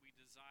all that we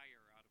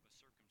desire out of a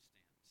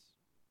circumstance.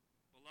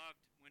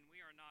 Beloved, when we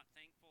are not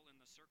thankful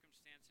in the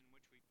circumstance in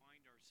which we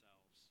find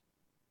ourselves,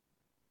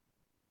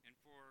 and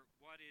for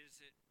what is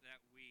it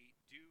that we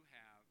do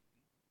have,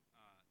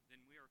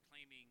 then we are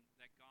claiming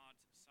that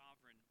God's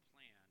sovereign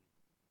plan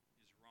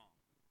is wrong.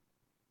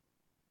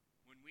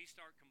 When we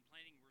start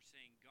complaining, we're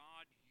saying,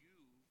 God,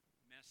 you've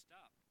messed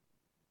up.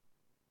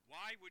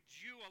 Why would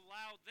you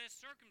allow this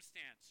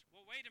circumstance?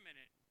 Well, wait a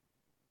minute.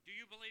 Do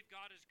you believe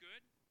God is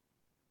good?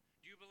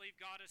 Do you believe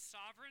God is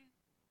sovereign?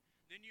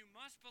 Then you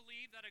must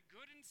believe that a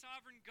good and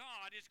sovereign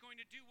God is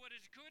going to do what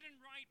is good and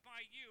right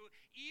by you,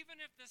 even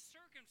if the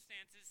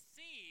circumstances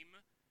seem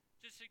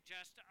to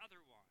suggest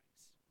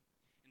otherwise.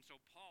 And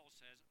so Paul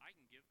says, I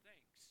can give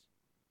thanks.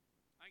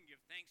 I can give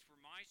thanks for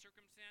my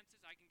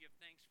circumstances. I can give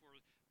thanks for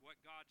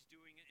what God's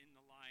doing in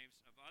the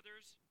lives of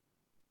others.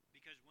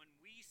 Because when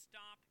we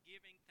stop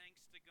giving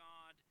thanks to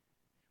God,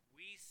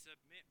 we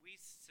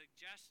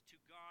suggest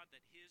to God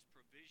that his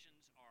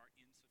provisions are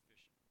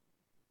insufficient.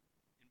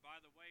 And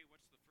by the way,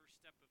 what's the first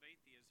step of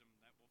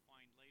atheism that we'll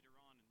find later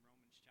on in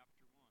Romans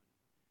chapter 1?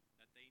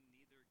 That they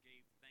neither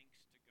gave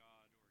thanks to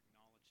God or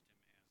acknowledged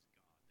him as God.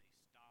 They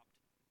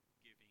stopped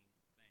giving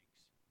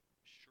thanks.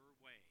 Sure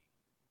way to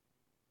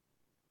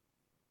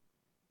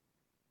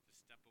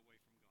step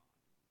away from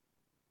God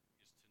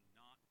is to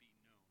not be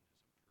known as a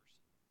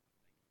person of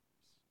thankfulness.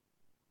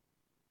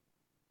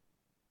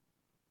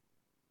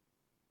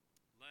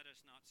 Let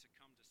us not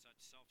succumb to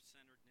such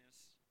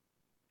self-centeredness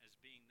as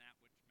being that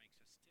which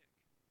makes us tick.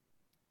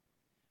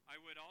 I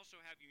would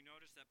also have you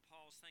notice that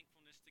Paul's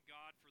thankfulness to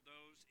God for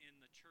those in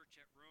the church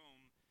at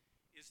Rome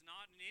is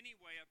not in any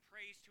way a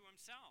praise to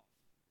himself.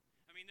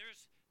 I mean,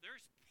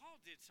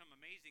 Paul did some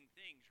amazing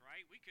things,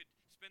 right? We could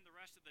spend the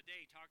rest of the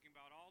day talking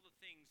about all the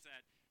things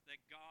that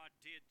God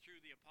did through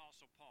the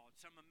Apostle Paul.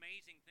 Some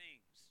amazing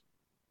things.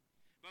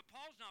 But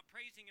Paul's not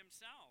praising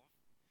himself.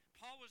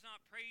 Paul was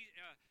not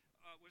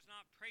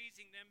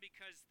praising them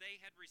because they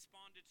had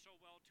responded so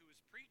well to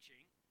his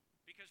preaching,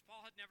 because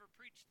Paul had never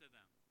preached to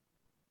them.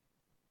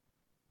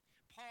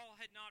 Paul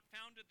had not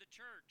founded the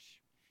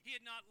church. He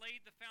had not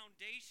laid the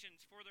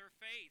foundations for their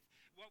faith.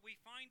 What we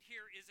find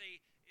here is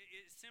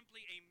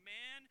simply a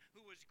man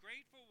who was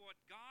grateful for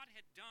what God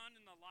had done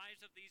in the lives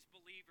of these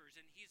believers,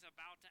 and he's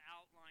about to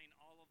outline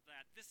all of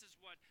that. This is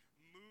what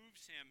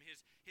moves him.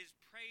 His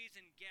praise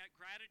and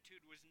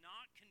gratitude was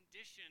not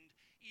conditioned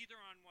either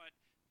on what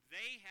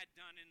they had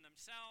done in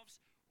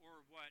themselves or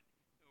was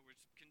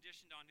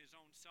conditioned on his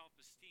own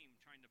self-esteem,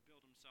 trying to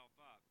build himself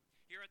up.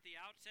 Here at the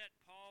outset,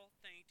 Paul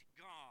thanked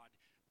God.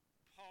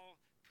 Paul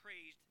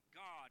praised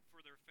God for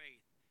their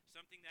faith,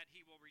 something that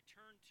he will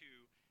return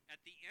to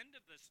at the end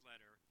of this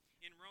letter.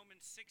 In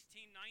Romans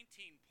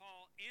 16:19,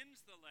 Paul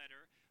ends the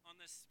letter on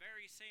this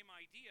very same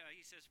idea.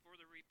 He says, "For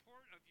the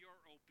report of your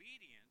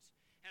obedience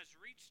has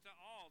reached to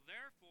all.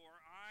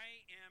 Therefore,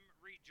 I am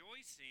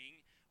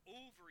rejoicing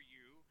over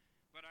you,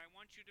 but I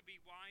want you to be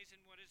wise in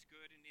what is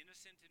good and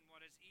innocent in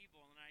what is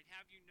evil." And I'd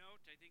have you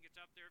note, I think it's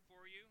up there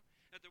for you,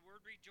 that the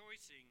word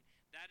rejoicing,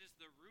 that is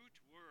the root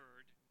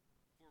word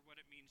for what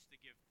it means to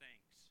give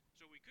thanks.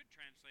 So we could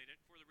translate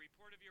it, "For the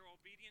report of your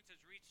obedience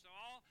has reached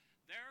all.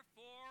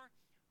 Therefore,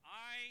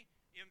 I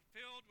am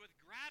filled with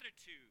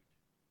gratitude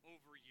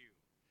over you."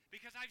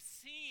 Because I've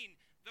seen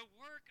the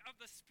work of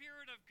the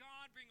Spirit of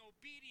God bring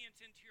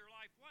obedience into your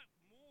life. What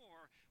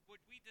more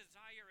would we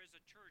desire as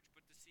a church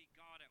but to see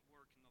God at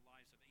work in the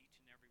lives of each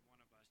and every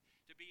one of us?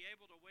 To be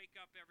able to wake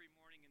up every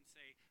morning and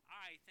say,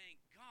 I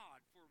thank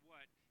God for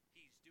what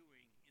he's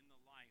doing in the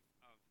life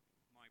of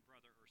my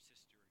brother or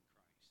sister in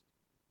Christ.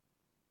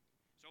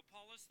 So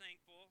Paul is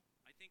thankful.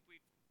 I think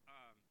we've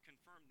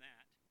confirmed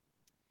that.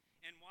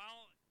 And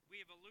while we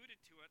have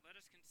alluded to it, let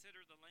us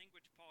consider the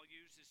language Paul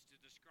uses to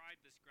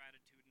describe this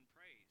gratitude and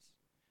praise.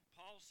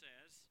 Paul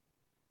says,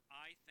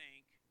 I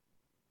thank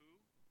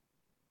who?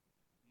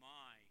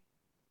 My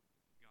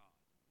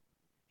God.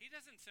 He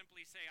doesn't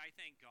simply say, I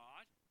thank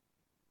God.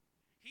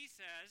 He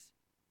says,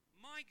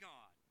 my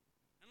God.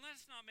 And let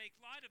us not make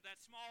light of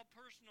that small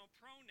personal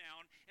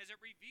pronoun, as it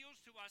reveals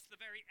to us the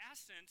very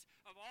essence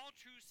of all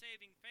true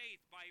saving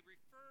faith. By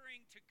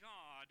referring to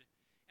God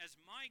as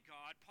my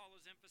God, Paul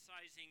is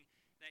emphasizing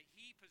that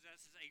he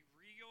possesses a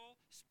real,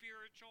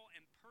 spiritual,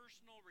 and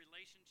personal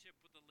relationship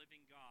with the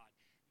living God.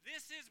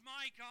 This is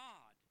my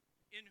God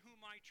in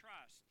whom I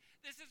trust.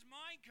 This is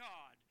my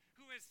God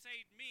who has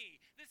saved me.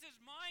 This is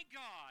my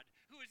God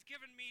who has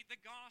given me the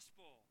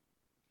gospel.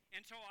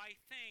 And so I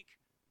thank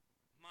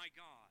my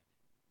God.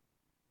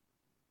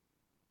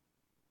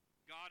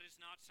 God is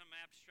not some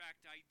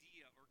abstract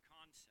idea or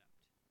concept.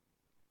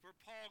 For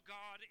Paul,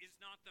 God is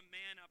not the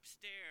man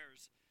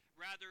upstairs.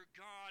 Rather,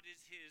 God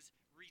is his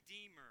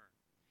Redeemer,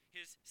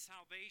 his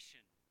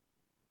salvation.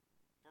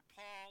 For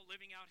Paul,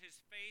 living out his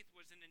faith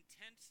was an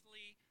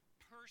intensely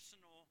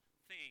personal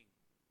thing.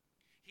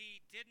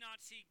 He did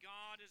not see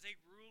God as a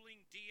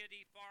ruling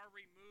deity far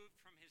removed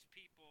from his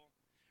people.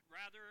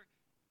 Rather,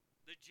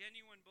 the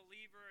genuine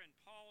believer and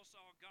Paul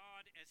saw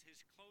God as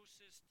his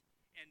closest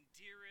and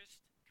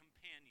dearest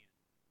companion.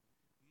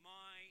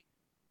 My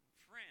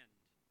friend.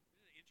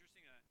 Isn't it interesting?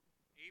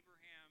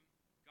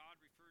 God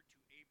referred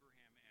to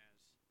Abraham as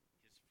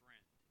his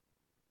friend.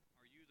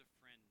 Are you the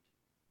friend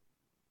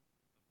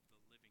of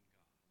the living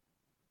God?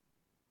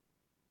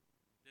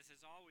 This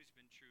has always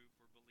been true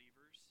for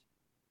believers.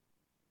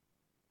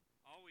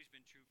 Always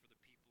been true for the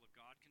people of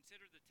God.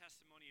 Consider the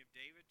testimony of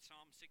David,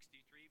 Psalm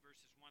 63,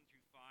 verses 1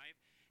 through 5.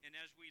 And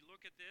as we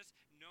look at this,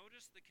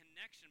 notice the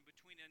connection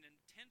between an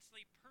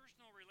intensely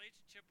personal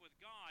relationship with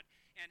God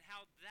and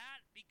how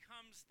that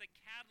becomes the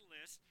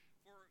catalyst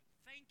for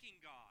thanking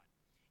God.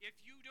 If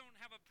you don't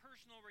have a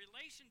personal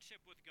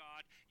relationship with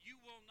God,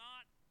 you will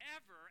not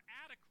ever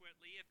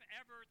adequately, if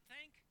ever,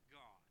 thank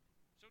God.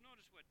 So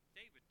notice what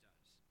David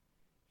does.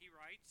 He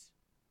writes,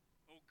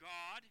 "O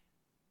God,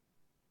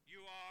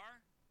 you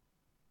are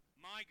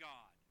my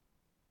God.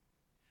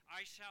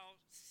 I shall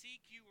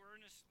seek you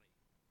earnestly.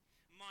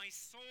 My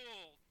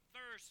soul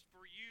thirsts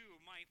for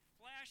you. My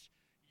flesh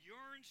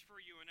yearns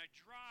for you in a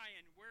dry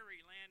and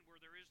weary land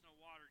where there is no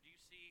water." Do you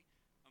see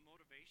a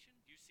motivation?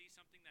 Do you see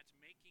something that's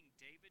making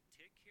David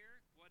tick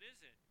here? What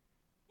is it?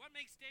 What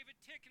makes David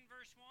tick in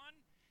verse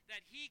 1?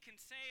 That he can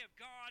say of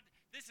God,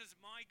 "This is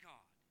my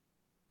God."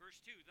 Verse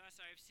 2, "Thus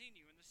I have seen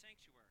you in the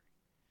sanctuary,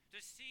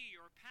 to see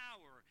your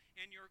power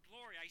and your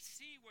glory. I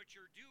see what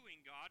you're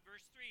doing, God."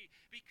 Verse 3,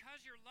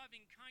 "Because your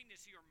loving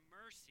kindness, your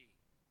mercy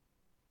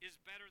is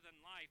better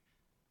than life."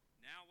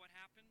 Now what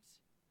happens?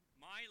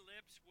 "My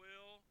lips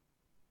will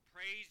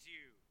praise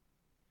you.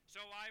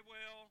 So I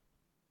will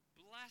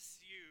bless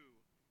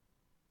you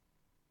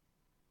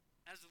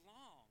as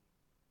long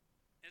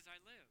as I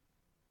live."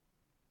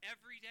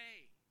 Every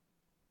day,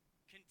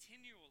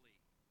 continually.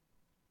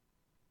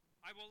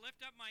 "I will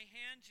lift up my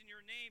hands in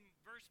your name."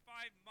 Verse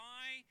 5,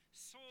 "My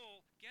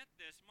soul," get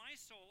this, "my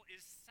soul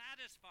is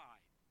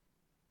satisfied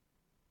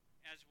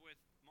as with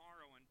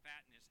marrow and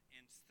fatness,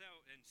 and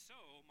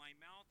so my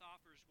mouth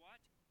offers"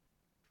 what?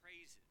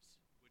 "Praises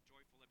with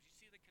joyful lips." You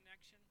see the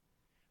connection?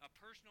 A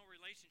personal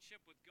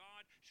relationship with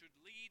God should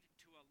lead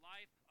to a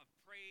life of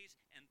praise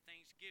and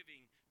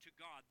thanksgiving to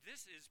God.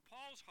 This is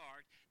Paul's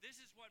heart. This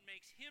is what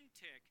makes him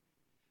tick.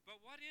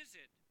 But what is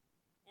it,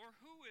 or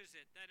who is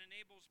it, that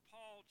enables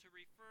Paul to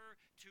refer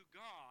to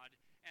God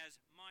as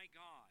my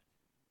God?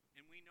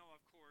 And we know,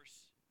 of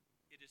course,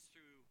 it is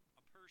through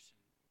a person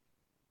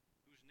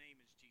whose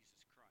name is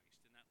Jesus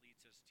Christ. And that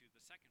leads us to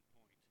the second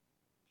point.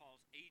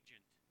 Paul's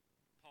agent.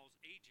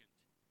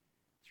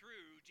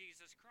 Through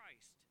Jesus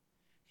Christ.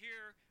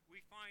 Here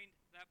we find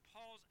that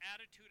Paul's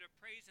attitude of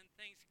praise and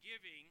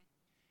thanksgiving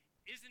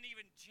isn't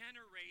even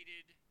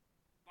generated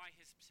by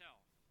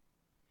himself.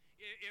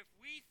 If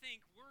we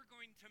think we're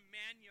going to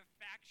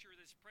manufacture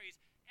this praise,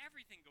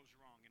 everything goes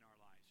wrong in our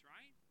lives,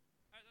 right?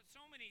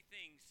 So many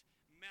things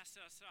mess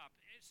us up.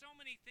 So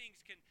many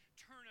things can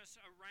turn us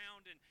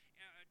around and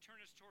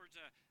turn us towards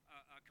a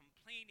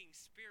complaining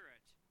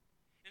spirit.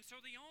 And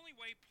so the only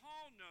way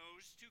Paul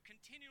knows to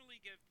continually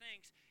give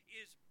thanks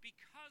is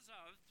because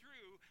of,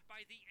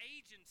 by the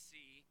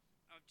agency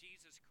of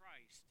Jesus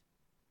Christ.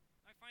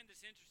 I find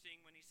this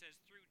interesting when he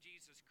says through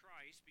Jesus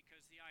Christ,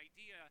 because the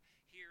idea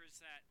here is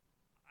that,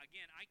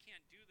 again, I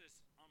can't do this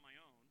on my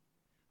own.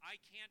 I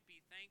can't be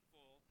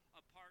thankful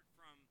apart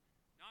from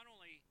not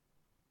only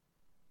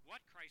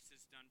what Christ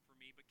has done for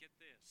me, but get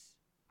this,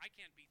 I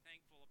can't be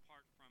thankful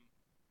apart from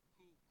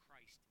who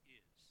Christ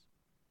is.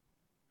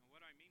 Now,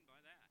 what do I mean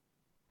by that?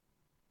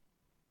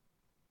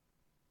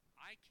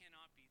 I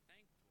cannot be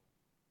thankful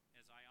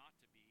as I ought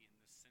to be in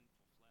this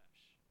sinful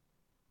flesh.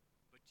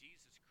 But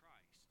Jesus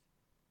Christ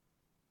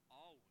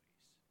always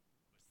was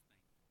thankful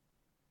to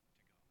God.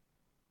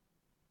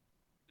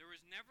 There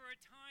was never a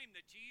time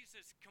that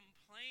Jesus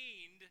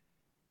complained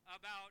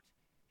about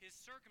his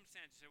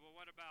circumstances. Well,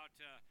 what about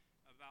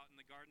in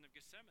the Garden of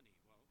Gethsemane?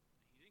 Well,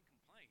 he didn't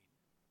complain.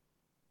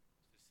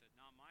 He just said,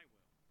 "Not my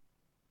will,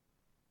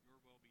 your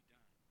will be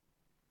done."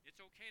 It's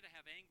okay to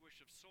have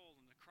anguish of soul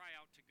and to cry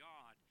out to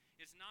God.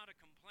 It's not a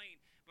complaint.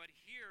 But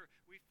here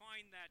we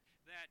find that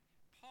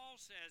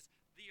Paul says,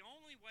 the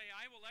only way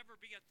I will ever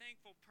be a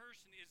thankful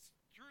person is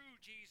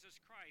through Jesus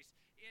Christ.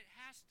 It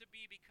has to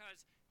be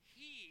because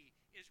he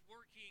is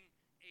working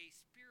a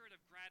spirit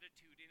of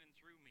gratitude in and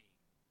through me.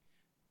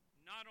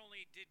 Not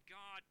only did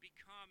God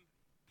become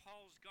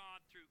Paul's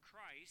God through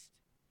Christ,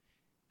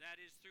 that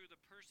is through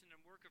the person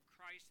and work of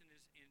Christ and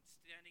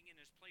standing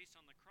in his place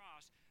on the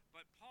cross,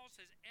 but Paul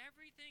says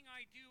everything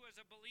I do as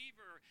a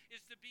believer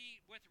is to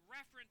be with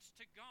reference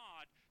to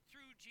God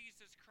through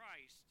Jesus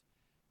Christ.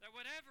 That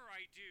whatever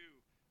I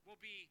do will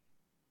be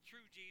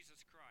through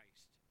Jesus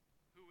Christ,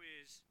 who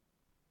is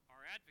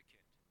our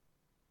advocate.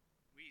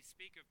 We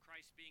speak of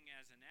Christ being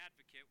as an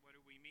advocate. What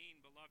do we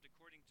mean, beloved?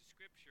 According to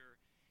Scripture,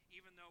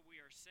 even though we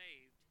are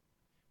saved,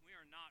 we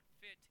are not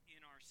fit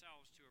in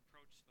ourselves to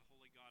approach the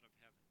holy God of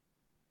heaven.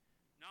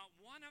 Not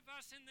one of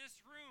us in this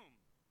room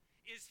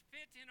is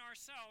fit in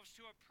ourselves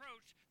to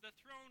approach the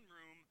throne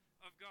room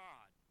of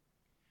God.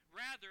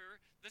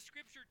 Rather, the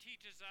Scripture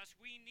teaches us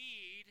we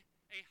need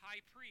a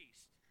high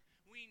priest.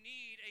 We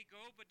need a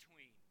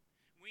go-between.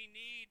 We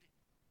need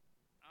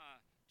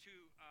to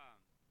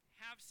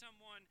have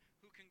someone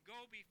who can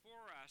go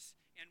before us,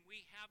 and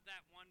we have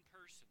that one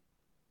person.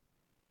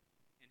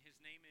 And his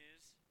name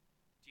is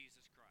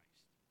Jesus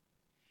Christ.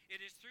 It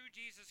is through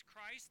Jesus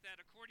Christ that,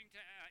 according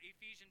to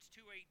Ephesians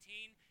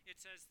 2:18, it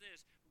says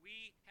this: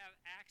 we have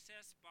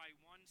access by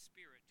one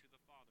Spirit to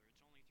the Father.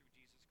 It's only through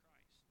Jesus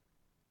Christ.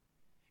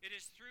 It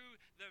is through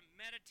the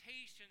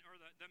meditation or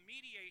the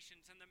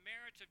mediations and the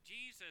merits of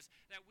Jesus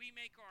that we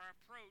make our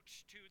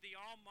approach to the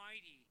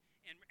Almighty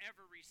and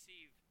ever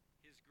receive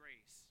his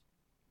grace.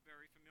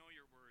 Very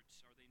familiar words,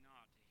 are they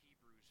not?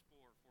 Hebrews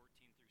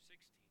 4:14 through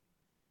 16.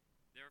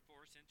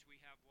 Therefore, since we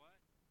have what?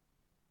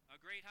 A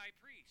great high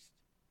priest,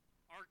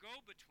 our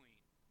go-between,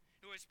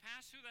 who has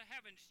passed through the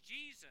heavens,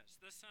 Jesus,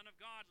 the Son of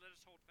God, let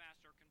us hold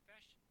fast our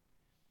confession.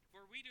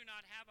 For we do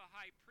not have a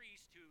high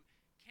priest who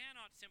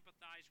cannot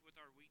sympathize with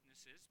our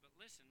weaknesses, but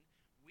listen,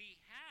 we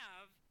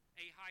have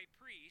a high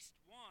priest,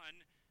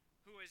 one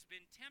who has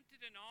been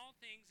tempted in all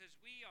things as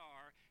we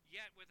are,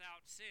 yet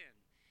without sin.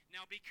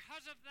 Now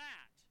because of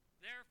that,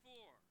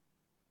 therefore,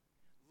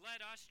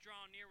 let us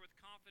draw near with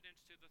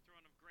confidence to the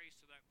throne of grace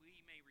so that we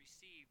may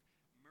receive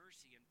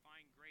mercy and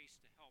find grace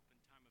to help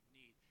in time of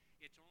need.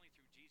 It's only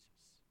through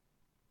Jesus.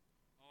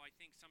 Oh, I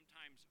think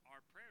sometimes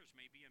our prayers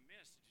may be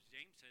amiss.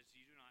 James says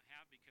you do not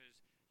have because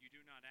you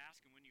do not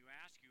ask, and when you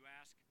ask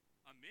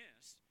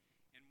amiss.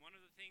 And one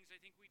of the things I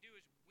think we do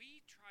is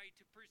we try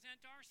to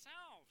present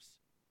ourselves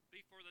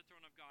before the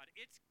throne of God.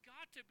 It's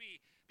got to be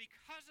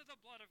because of the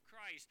blood of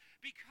Christ,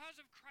 because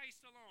of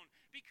Christ alone,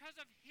 because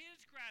of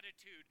his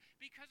gratitude,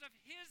 because of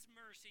his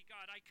mercy,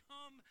 God, I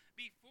come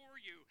before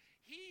you.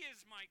 He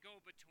is my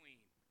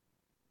go-between.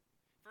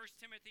 1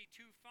 Timothy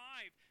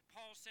 2:5,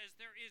 Paul says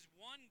there is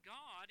one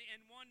God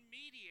and one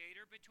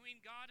mediator between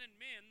God and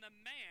men, the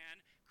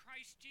man,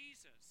 Christ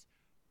Jesus.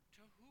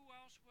 To who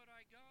else would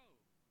I go?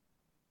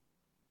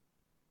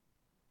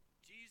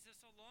 Jesus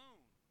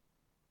alone.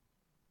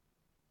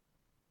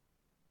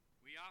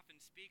 We often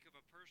speak of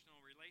a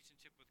personal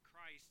relationship with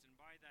Christ, and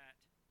by that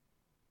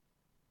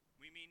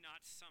we mean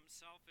not some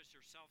selfish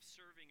or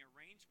self-serving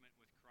arrangement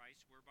with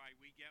Christ whereby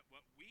we get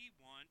what we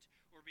want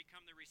or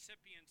become the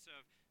recipients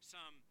of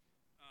some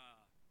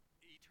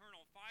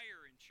eternal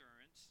fire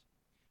insurance.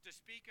 To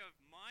speak of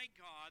my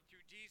God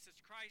through Jesus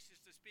Christ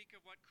is to speak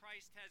of what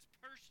Christ has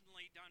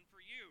personally done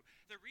for you.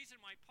 The reason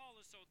why Paul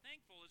is so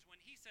thankful is when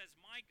he says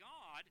my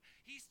God,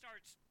 he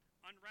starts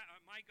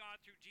my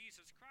God through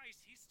Jesus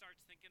Christ, he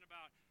starts thinking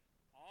about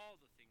all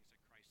the things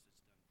that Christ has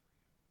done for you.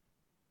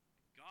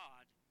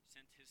 God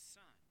sent his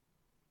Son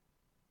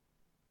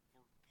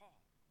for Paul.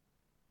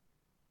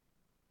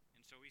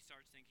 And so he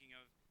starts thinking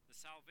of the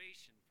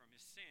salvation from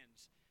his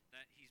sins,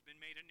 that he's been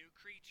made a new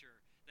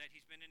creature, that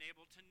he's been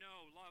enabled to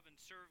know, love, and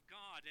serve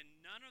God. And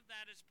none of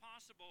that is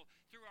possible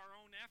through our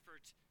own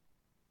efforts.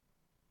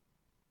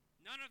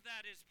 None of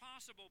that is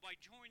possible by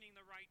joining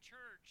the right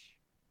church.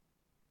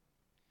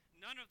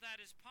 None of that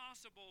is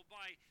possible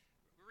by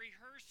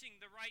rehearsing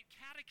the right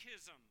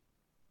catechism.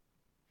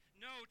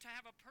 No, to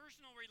have a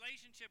personal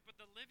relationship with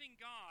the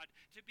living God,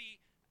 to be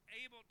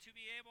able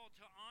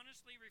to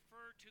honestly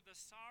refer to the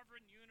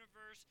sovereign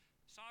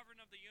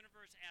of the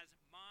universe as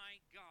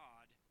my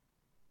God,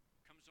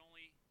 comes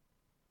only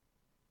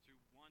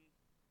through one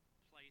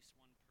place,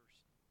 one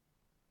person,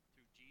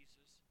 through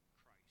Jesus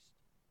Christ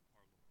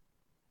our Lord.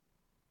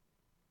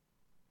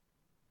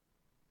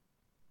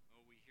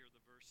 Oh, we hear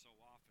the verse so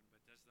often,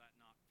 but does that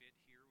not fit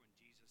here when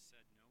Jesus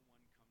said, no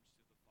one comes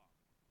to the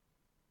Father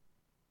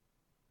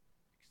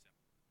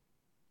except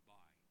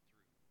by,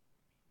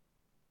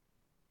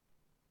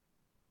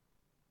 through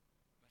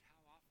me? But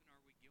how often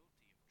are we guilty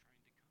of trying to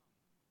come some other way?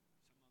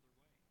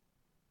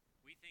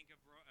 We think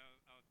of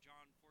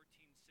John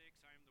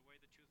 14:6, I am the way,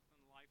 the truth, and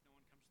the life. No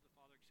one comes to the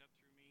Father except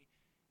through me.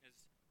 As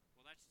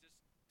well, that's just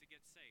to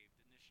get saved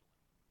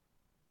initially.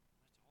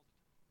 That's all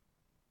the time.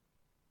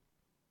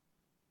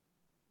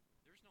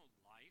 There's no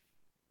life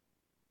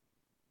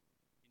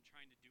in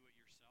trying to do it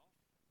yourself.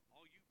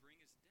 All you bring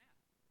is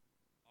death.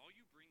 All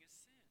you bring is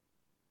sin.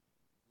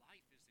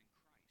 Life is in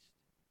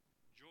Christ.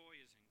 Joy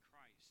is in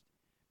Christ.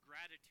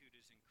 Gratitude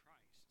is in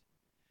Christ.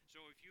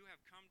 So if you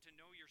have come to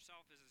know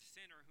yourself as a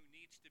sinner who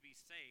needs to be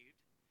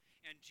saved,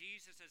 and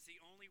Jesus as the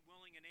only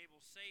willing and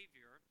able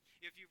Savior,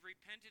 if you've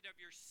repented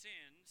of your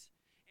sins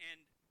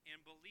and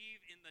believe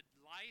in the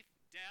life,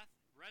 death,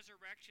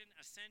 resurrection,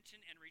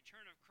 ascension, and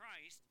return of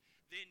Christ,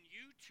 then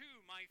you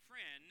too, my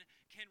friend,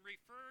 can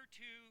refer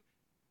to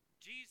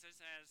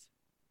Jesus as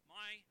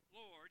my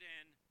Lord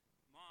and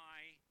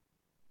my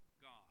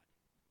God.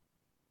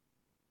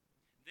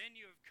 Then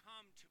you have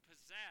come to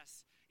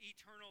possess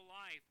eternal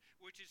life,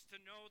 which is to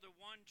know the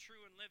one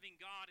true and living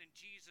God in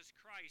Jesus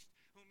Christ,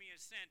 whom he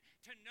has sent.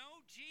 To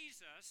know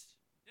Jesus,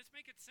 let's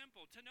make it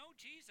simple, to know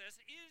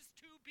Jesus is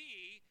to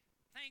be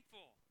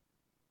thankful.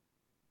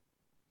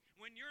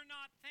 When you're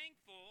not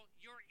thankful,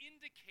 you're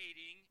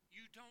indicating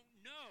you don't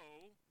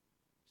know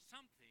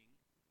something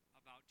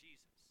about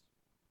Jesus.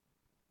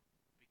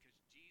 Because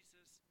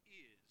Jesus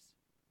is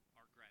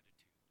our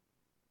gratitude.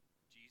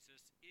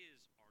 Jesus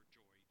is our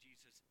joy.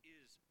 Jesus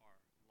is our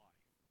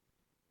life.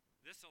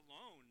 This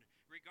alone,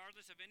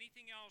 regardless of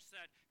anything else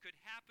that could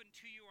happen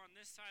to you on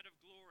this side of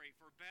glory,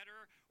 for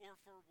better or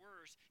for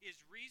worse,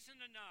 is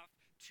reason enough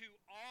to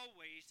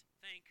always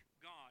thank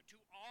God, to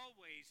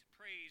always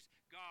praise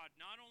God,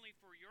 not only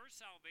for your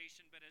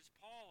salvation, but as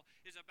Paul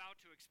is about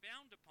to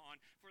expound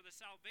upon, for the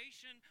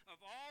salvation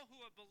of all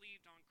who have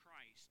believed on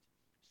Christ.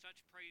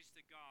 Such praise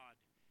to God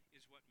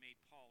is what made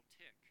Paul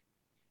tick.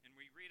 And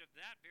we read of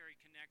that very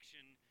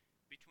connection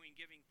between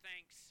giving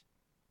thanks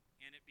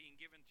and it being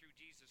given through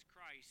Jesus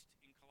Christ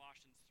in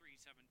Colossians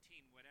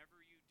 3:17.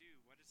 Whatever you do,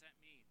 what does that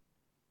mean?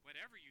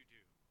 Whatever you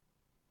do.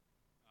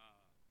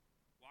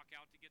 Walk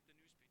out to get the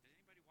newspaper. Does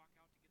anybody walk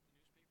out to get the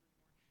newspaper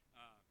anymore?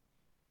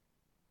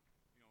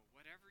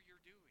 Whatever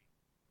you're doing.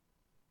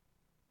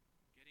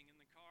 Getting in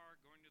the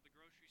car, going to the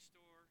grocery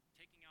store,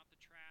 taking out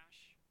the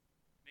trash,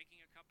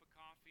 making a cup of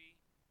coffee,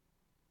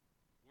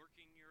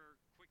 working your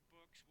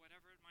QuickBooks,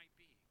 whatever it might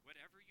be.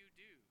 Whatever you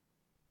do,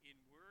 in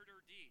word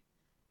or deed.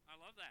 I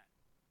love that.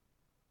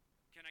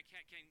 Can I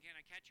catch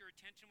your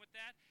attention with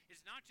that?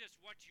 It's not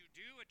just what you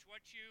do, it's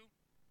what you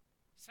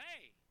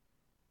say.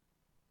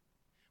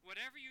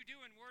 Whatever you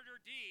do in word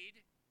or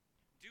deed,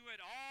 do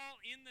it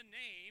all in the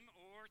name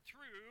or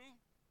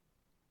through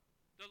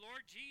the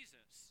Lord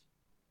Jesus.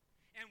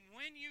 And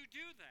when you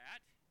do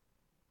that,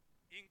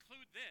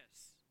 include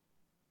this: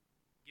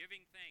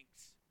 giving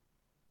thanks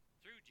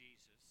through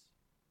Jesus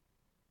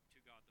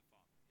to God the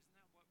Father. Isn't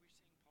that what we're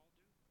seeing Paul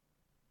do?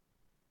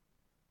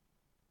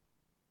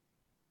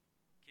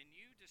 Can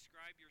you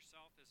describe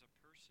yourself as a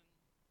person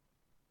of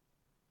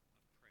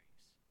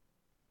praise?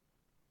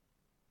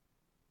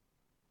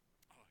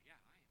 Oh, yeah,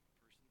 I am a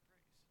person of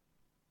praise.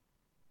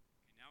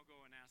 Okay, now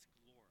go and ask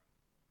Laura.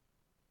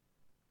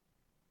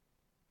 Right?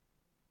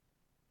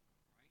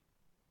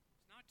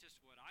 It's not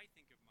just what I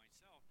think of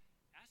myself.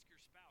 Ask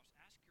your spouse,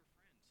 ask your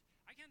friends.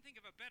 I can't think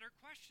of a better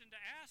question to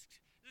ask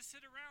to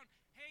sit around.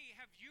 Hey,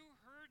 have you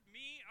heard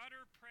me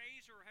utter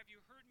praise, or have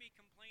you heard me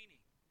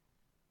complaining?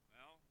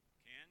 Well,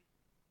 Ken,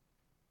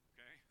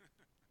 okay.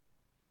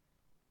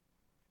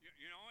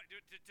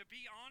 to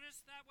be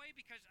honest that way,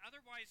 because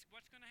otherwise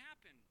what's going to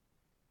happen?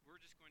 We're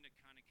just going to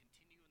kind of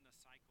continue in the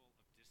cycle of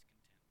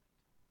discontentment.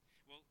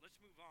 Well, let's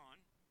move on.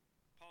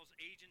 Paul's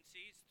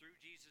agencies through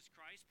Jesus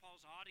Christ.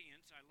 Paul's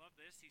audience, I love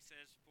this. He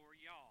says, for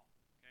y'all,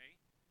 okay?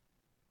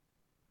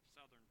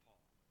 Southern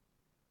Paul.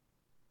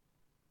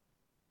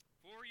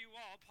 For you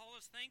all, Paul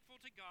is thankful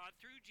to God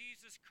through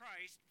Jesus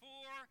Christ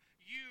for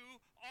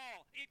you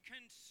all. It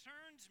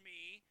concerns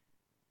me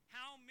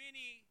how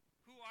many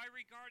who I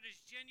regard as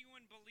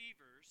genuine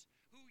believers,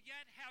 who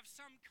yet have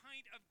some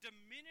kind of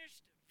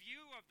diminished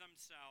view of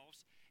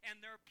themselves and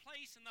their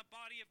place in the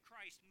body of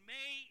Christ.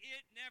 May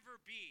it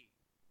never be.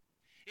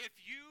 If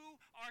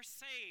you are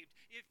saved,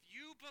 if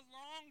you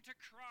belong to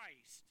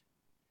Christ,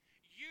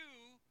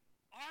 you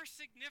are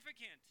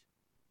significant.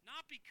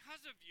 Not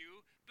because of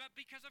you, but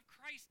because of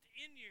Christ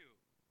in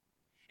you.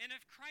 And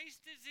if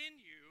Christ is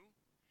in you,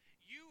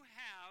 you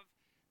have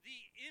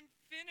the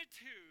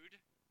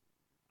infinitude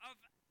of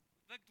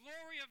the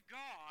glory of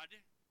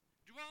God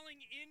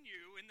dwelling in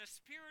you in the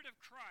Spirit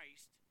of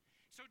Christ.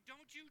 So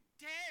don't you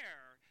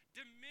dare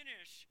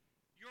diminish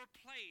your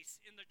place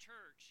in the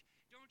church.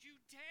 Don't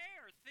you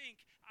dare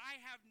think,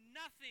 I have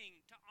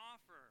nothing to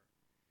offer.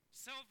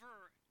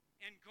 Silver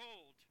and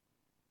gold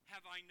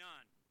have I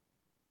none.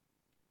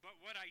 But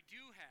what I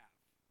do have,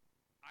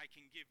 I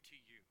can give to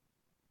you.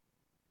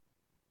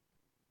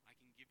 I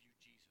can give you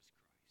Jesus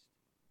Christ.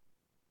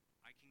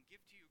 I can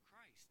give to you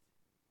Christ.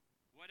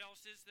 What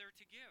else is there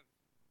to give?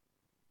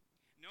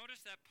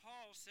 Notice that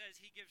Paul says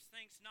he gives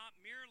thanks not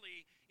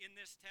merely in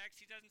this text.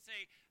 He doesn't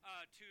say,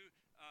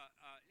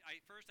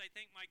 first I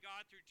thank my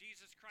God through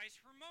Jesus Christ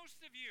for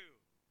most of you.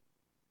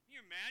 Can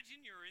you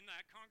imagine you're in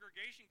that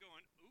congregation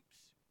going,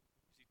 oops,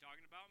 is he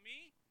talking about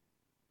me?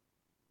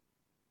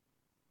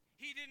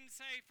 He didn't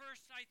say,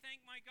 first I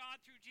thank my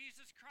God through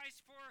Jesus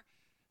Christ for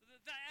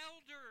the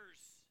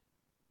elders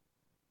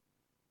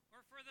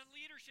or for the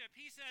leadership.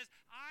 He says,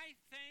 I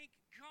thank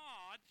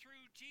God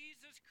through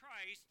Jesus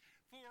Christ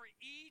for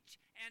each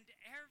and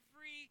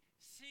every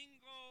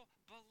single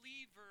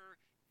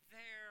believer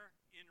there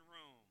in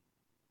Rome.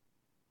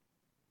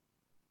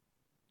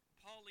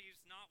 Paul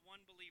leaves not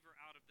one believer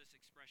out of this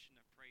expression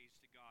of praise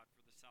to God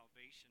for the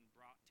salvation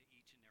brought to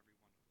each and every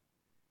one of them.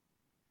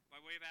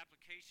 By way of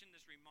application,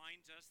 this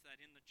reminds us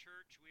that in the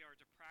church we are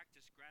to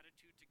practice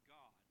gratitude to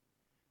God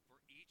for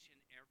each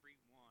and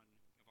every one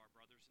of our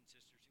brothers and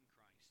sisters in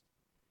Christ,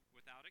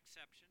 without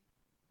exception,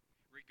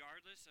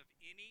 regardless of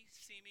any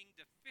seeming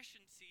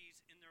deficiencies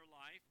in their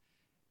life,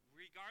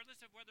 regardless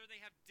of whether they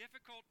have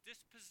difficult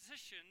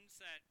dispositions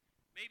that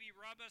maybe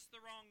rub us the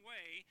wrong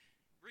way,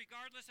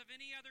 regardless of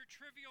any other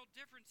trivial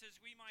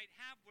differences we might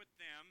have with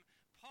them.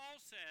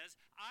 Paul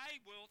says, I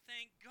will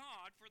thank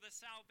God for the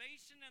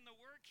salvation and the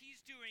work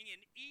he's doing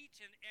in each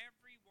and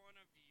every one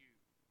of you.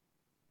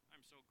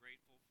 I'm so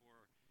grateful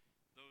for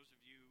those of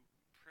you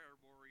prayer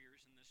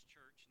warriors in this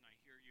church, and I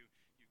hear you've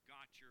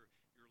got your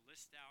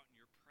list out and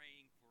you're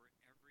praying for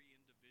every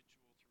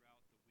individual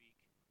throughout the week.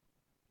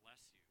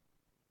 Bless you.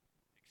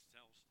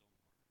 Excel still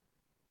more.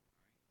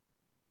 All right?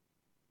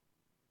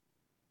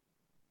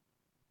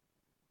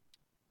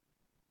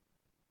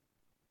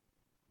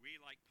 We,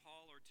 like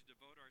Paul, are to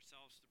devote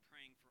ourselves to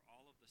praying for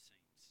all of the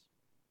saints.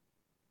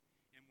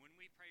 And when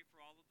we pray for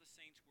all of the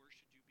saints, where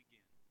should you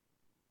begin?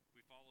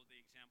 We follow the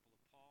example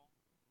of Paul.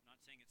 I'm not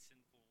saying it's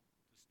sinful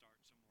to start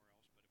somewhere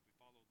else, but if we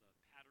follow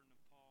the pattern of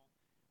Paul,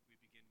 we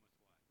begin with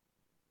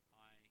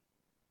what?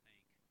 I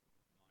thank my God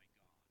for all of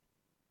you.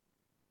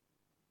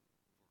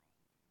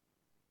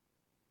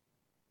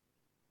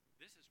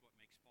 This is what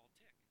makes Paul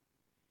tick.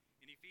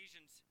 In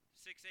Ephesians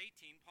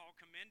 6:18, Paul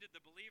commended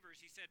the believers.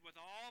 He said, with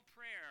all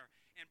prayer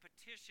and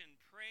petition,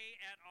 pray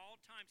at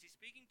all times. He's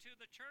speaking to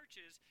the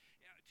churches,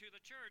 to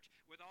the church,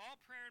 with all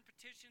prayer and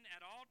petition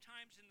at all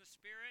times in the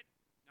Spirit.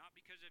 Not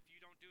because if you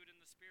don't do it in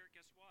the Spirit,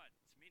 guess what?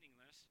 It's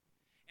meaningless.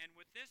 And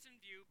with this in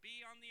view,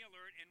 be on the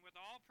alert, and with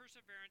all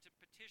perseverance and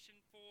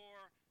petition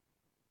for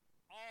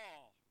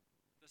all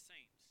the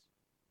saints.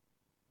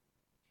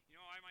 You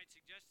know, I might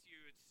suggest to you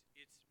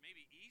it's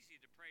maybe easy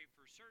to pray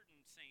for certain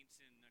saints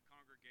in the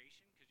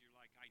congregation because you're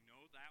like, I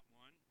know that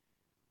one.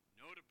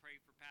 Know to pray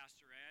for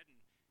Pastor Ed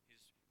and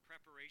his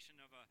preparation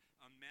of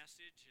a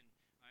message, and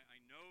I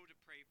know to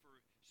pray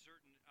for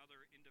certain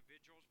other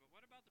individuals. But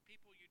what about the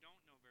people you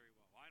don't know very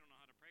well? I don't know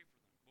how to pray for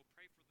them. Well,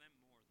 pray for them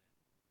more then.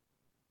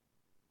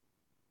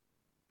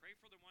 Pray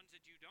for the ones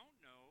that you don't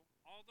know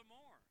all the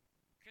more.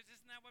 Because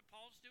isn't that what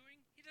Paul's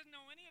doing? He doesn't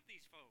know any of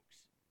these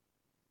folks.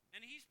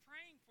 And he's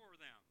praying for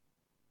them.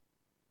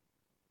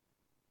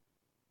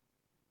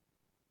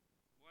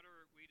 What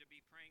are we to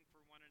be praying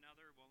for one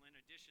another? Well, in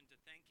addition to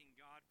thanking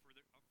God for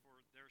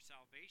their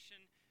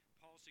salvation,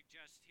 Paul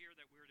suggests here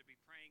that we're to be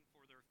praying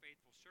for their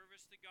faithful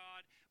service to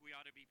God. We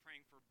ought to be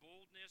praying for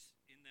boldness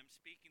in them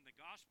speaking the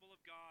gospel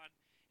of God.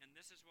 And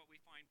this is what we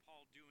find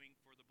Paul doing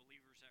for the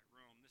believers at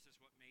Rome. This is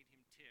what made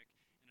him tick.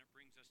 And it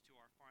brings us to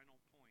our final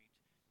point,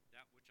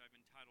 that which I've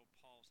entitled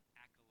Paul's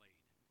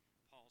accolade.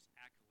 Paul's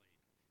accolade.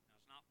 Now,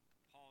 it's not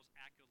Paul's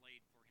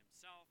accolade for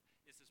himself.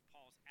 This is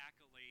Paul's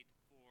accolade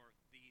for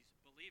these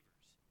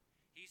believers.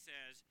 He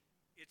says,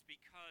 it's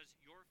because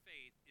your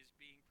faith is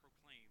being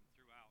proclaimed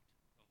throughout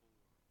the whole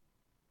world.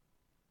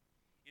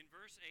 In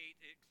verse 8,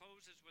 it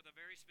closes with a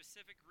very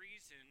specific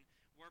reason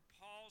where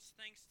Paul's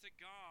thanks to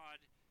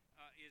God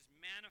is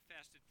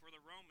manifested for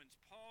the Romans.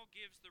 Paul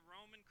gives the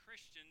Roman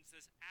Christians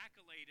this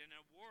accolade and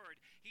award.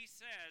 He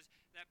says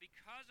that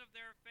because of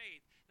their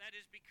faith, that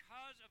is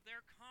because of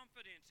their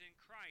confidence in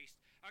Christ,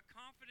 a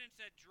confidence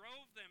that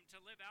drove them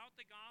to live out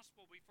the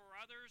gospel before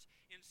others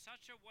in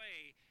such a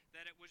way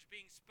that it was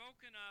being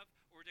spoken of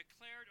or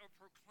declared or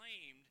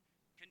proclaimed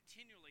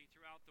continually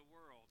throughout the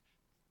world.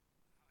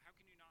 How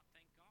can you not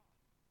thank God?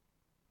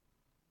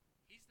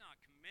 He's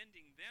not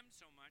commending them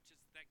so much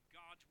as that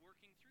God's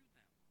working through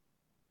them.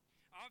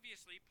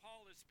 Obviously,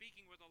 Paul is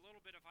speaking with a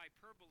little bit of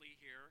hyperbole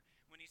here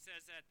when he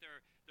says that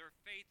their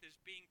faith is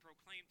being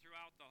proclaimed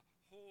throughout the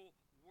whole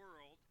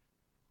world,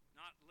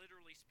 not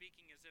literally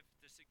speaking as if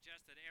to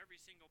suggest that every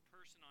single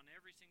person on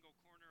every single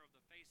corner of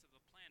the face of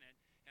the planet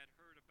had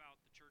heard about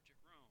the church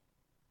at Rome.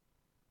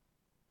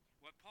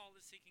 What Paul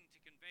is seeking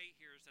to convey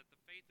here is that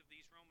the faith of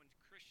these Roman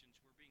Christians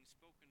were being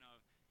spoken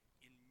of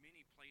in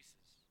many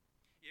places.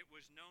 It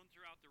was known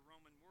throughout the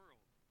Roman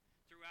world,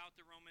 throughout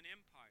the Roman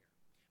Empire.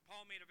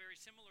 Paul made a very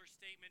similar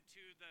statement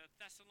to the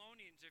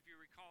Thessalonians, if you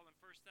recall, in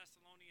 1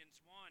 Thessalonians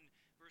 1,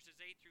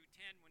 verses 8 through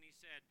 10, when he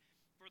said,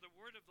 for the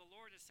word of the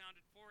Lord has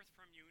sounded forth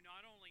from you,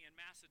 not only in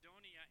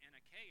Macedonia and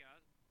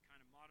Achaia, kind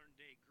of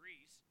modern-day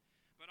Greece,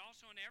 but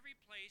also in every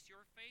place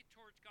your faith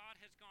towards God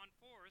has gone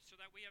forth, so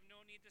that we have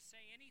no need to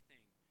say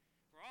anything.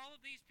 For all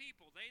of these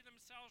people, they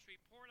themselves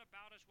report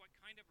about us what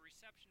kind of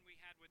reception we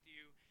had with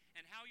you,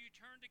 and how you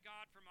turned to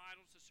God from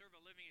idols to serve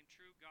a living and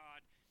true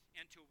God,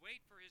 and to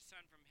wait for his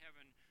Son from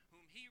heaven,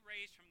 whom he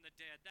raised from the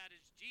dead, that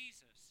is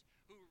Jesus,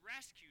 who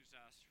rescues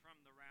us from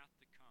the wrath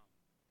to come.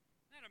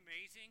 Isn't that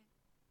amazing?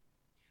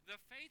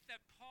 The faith that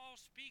Paul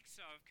speaks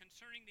of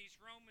concerning these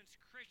Roman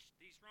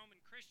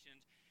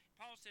Christians,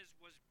 Paul says,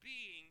 was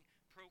being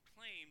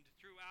proclaimed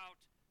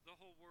throughout the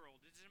whole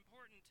world. It is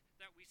important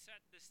that we set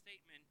this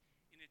statement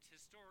in its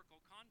historical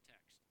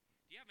context.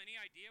 Do you have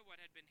any idea what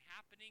had been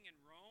happening in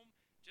Rome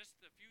just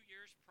a few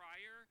years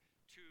prior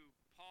to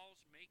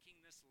Paul's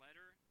making this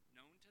letter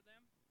known to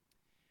them?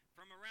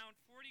 From around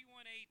 41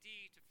 AD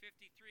to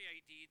 53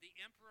 AD, the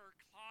Emperor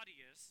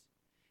Claudius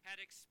had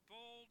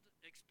expelled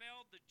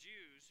the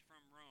Jews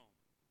from Rome.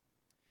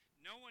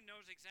 No one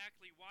knows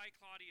exactly why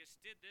Claudius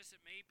did this.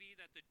 It may be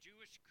that the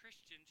Jewish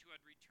Christians who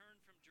had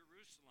returned from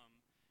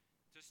Jerusalem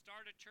to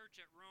start a church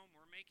at Rome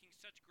were making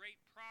such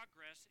great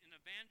progress in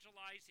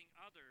evangelizing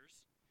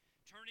others,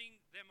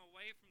 turning them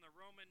away from the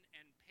Roman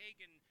and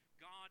pagan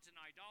gods and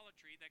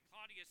idolatry that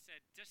Claudius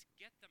said, just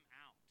get them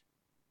out.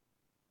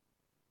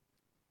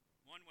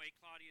 One way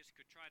Claudius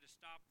could try to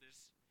stop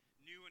this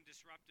new and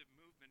disruptive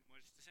movement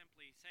was to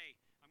simply say,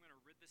 I'm going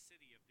to rid the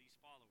city of these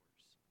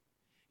followers.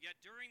 Yet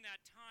during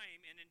that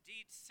time, and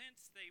indeed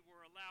since they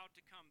were allowed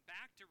to come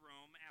back to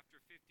Rome after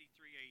 53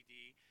 AD,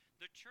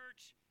 the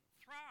church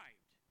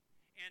thrived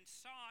and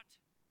sought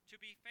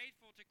to be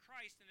faithful to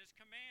Christ and his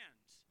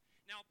commands.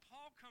 Now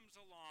Paul comes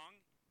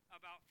along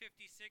about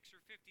 56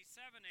 or 57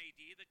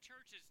 AD. The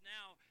church is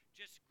now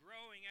just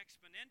growing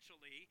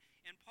exponentially,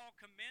 and Paul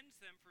commends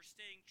them for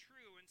staying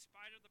true in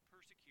spite of the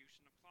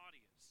persecution of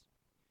Claudius.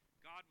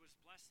 God was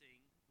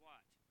blessing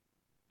what?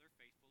 Their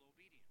faithful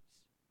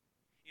obedience.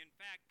 In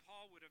fact,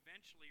 Paul would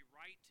eventually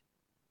write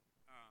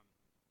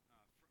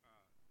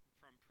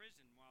from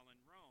prison while in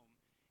Rome,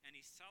 and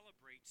he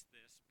celebrates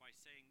this by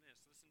saying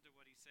this. Listen to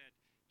what he said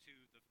to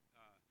the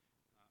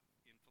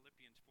in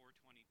Philippians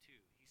 4:22.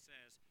 He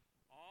says,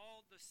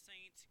 "All the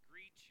saints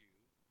greet you,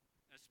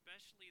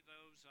 especially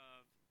those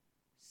of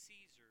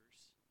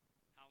Caesar's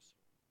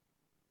household."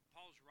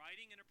 Paul's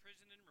writing in a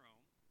prison in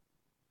Rome,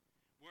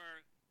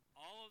 where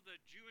all of the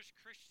Jewish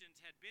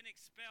Christians had been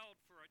expelled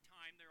for a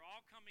time. They're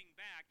all coming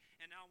back.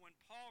 And now when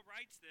Paul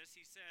writes this,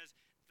 he says,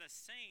 the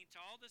saints,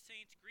 all the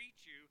saints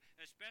greet you,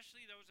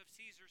 especially those of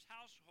Caesar's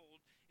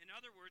household. In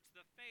other words,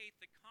 the faith,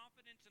 the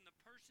confidence in the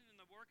person and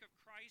the work of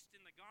Christ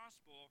in the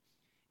gospel,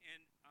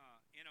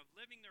 and of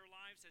living their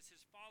lives as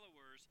his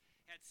followers,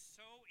 had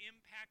so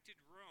impacted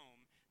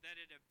Rome that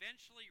it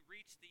eventually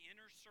reached the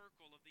inner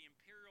circle of the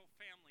imperial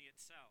family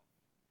itself.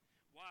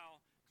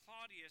 While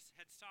Claudius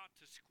had sought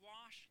to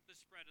squash the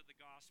spread of the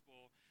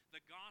gospel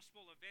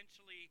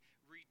eventually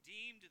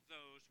redeemed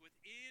those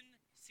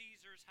within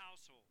Caesar's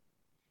household.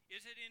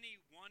 Is it any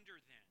wonder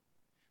then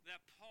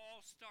that Paul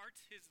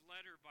starts his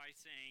letter by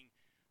saying,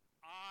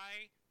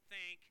 I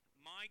thank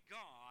my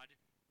God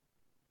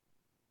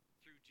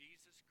through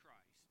Jesus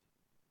Christ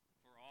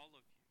for all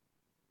of you,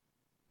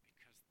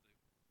 because the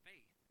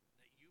faith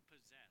that you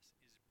possess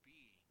is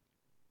being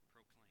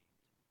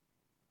proclaimed.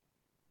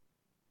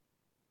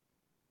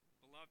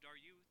 Beloved,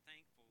 are you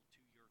thankful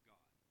to your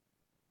God?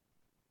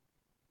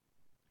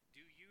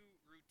 Do you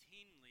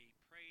routinely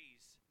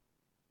praise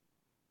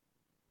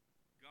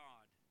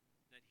God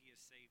that he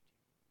has saved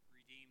you,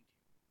 redeemed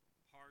you,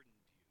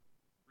 pardoned you,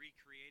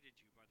 recreated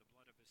you by the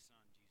blood of his Son,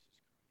 Jesus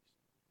Christ?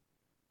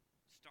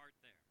 Start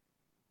there.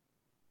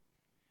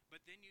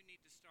 But then you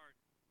need to start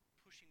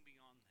pushing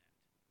beyond that.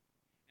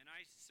 And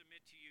I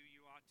submit to you,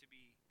 you ought to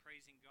be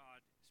praising God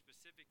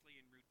specifically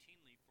and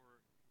routinely for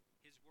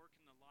his work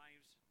in the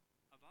lives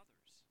of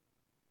others.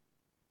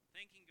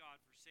 Thanking God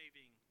for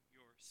saving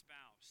your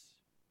spouse,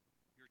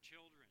 your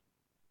children,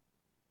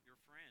 your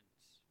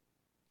friends.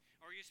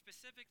 Are you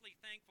specifically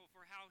thankful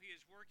for how he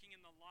is working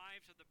in the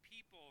lives of the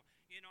people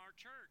in our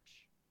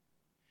church?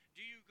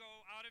 Do you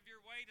go out of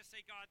your way to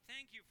say, God,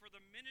 thank you for the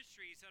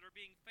ministries that are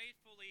being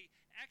faithfully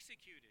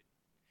executed?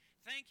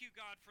 Thank you,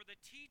 God, for the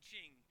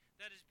teaching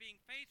that is being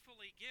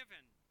faithfully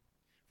given,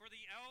 for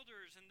the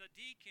elders and the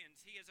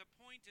deacons he has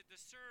appointed to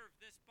serve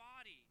this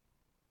body.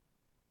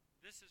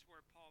 This is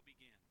where Paul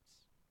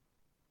begins.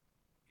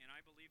 And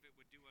I believe it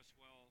would do us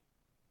well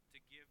to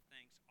give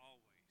thanks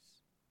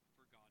always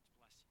for God's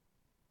blessing.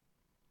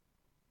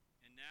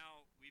 And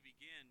now we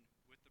begin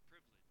with the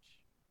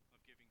privilege of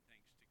giving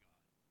thanks to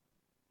God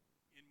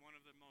in one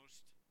of the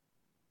most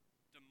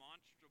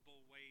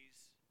demonstrable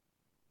ways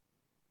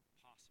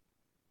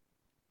possible.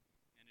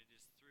 And it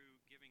is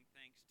through giving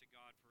thanks to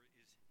God for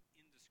his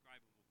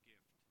indescribable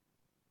gift,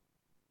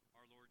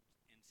 our Lord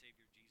and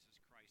Savior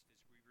Jesus Christ,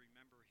 as we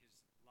remember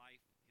his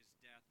life, his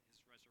death,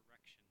 his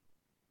resurrection,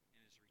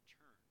 and his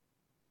return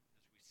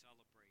as we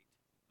celebrate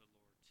the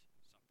Lord's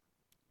Supper.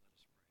 Let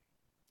us pray.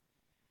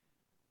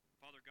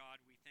 Father God,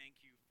 we thank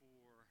you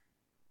for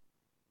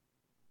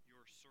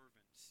your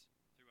servants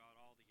throughout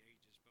all the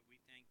ages, but we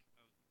think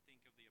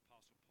of the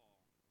Apostle Paul.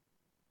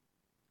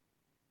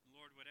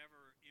 Lord,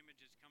 whatever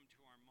images come to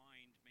our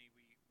mind, may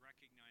we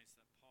recognize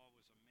that Paul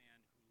was a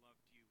man who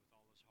loved you with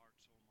all his heart,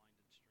 soul, mind,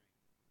 and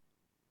strength.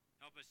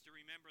 Help us to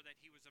remember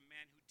that he was a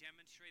man who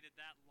demonstrated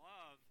that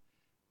love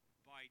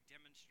by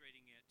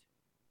demonstrating it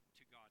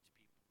to God's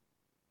people.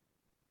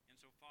 And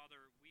so,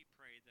 Father, we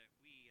pray that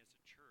we as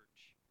a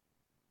church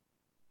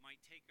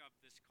might take up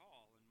this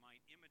call and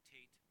might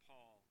imitate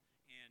Paul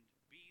and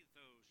be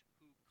those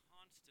who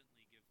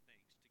constantly give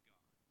thanks to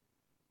God.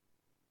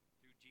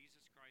 Through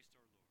Jesus Christ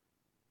our Lord,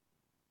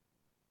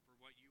 for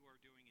what you are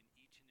doing in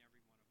each and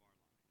every one of our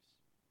lives.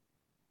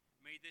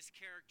 May this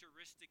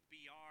characteristic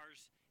be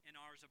ours and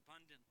ours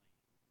abundantly.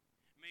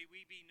 May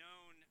we be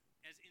known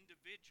as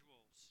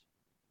individuals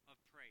of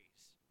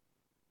praise,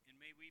 and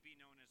may we be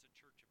known as a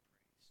church of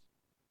praise.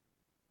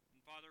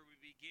 And Father,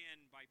 we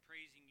begin by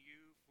praising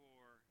you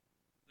for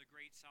the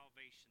great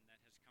salvation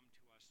that has come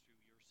to us through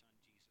your Son,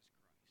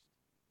 Jesus Christ.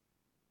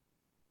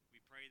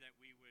 We pray that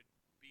we would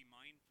be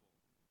mindful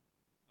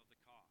of the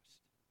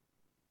cost,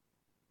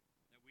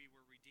 that we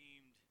were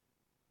redeemed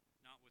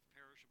not with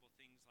perishable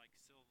things like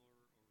silver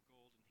or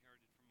gold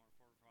inherited from our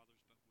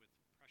forefathers, but with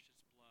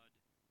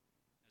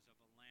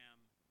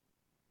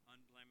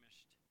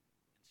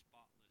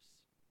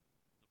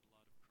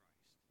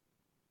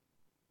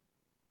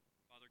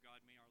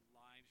God, may our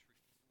lives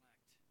reflect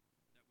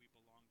that we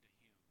belong to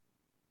Him.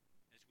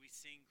 As we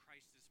sing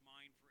Christ is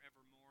mine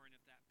forevermore, and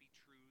if that be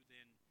true,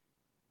 then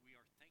we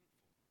are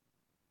thankful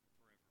forevermore.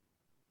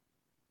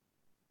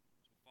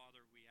 So,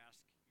 Father, we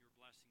ask your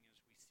blessing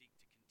as we seek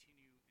to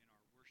continue in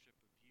our worship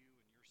of you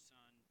and your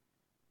Son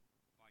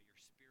by your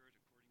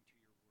Spirit,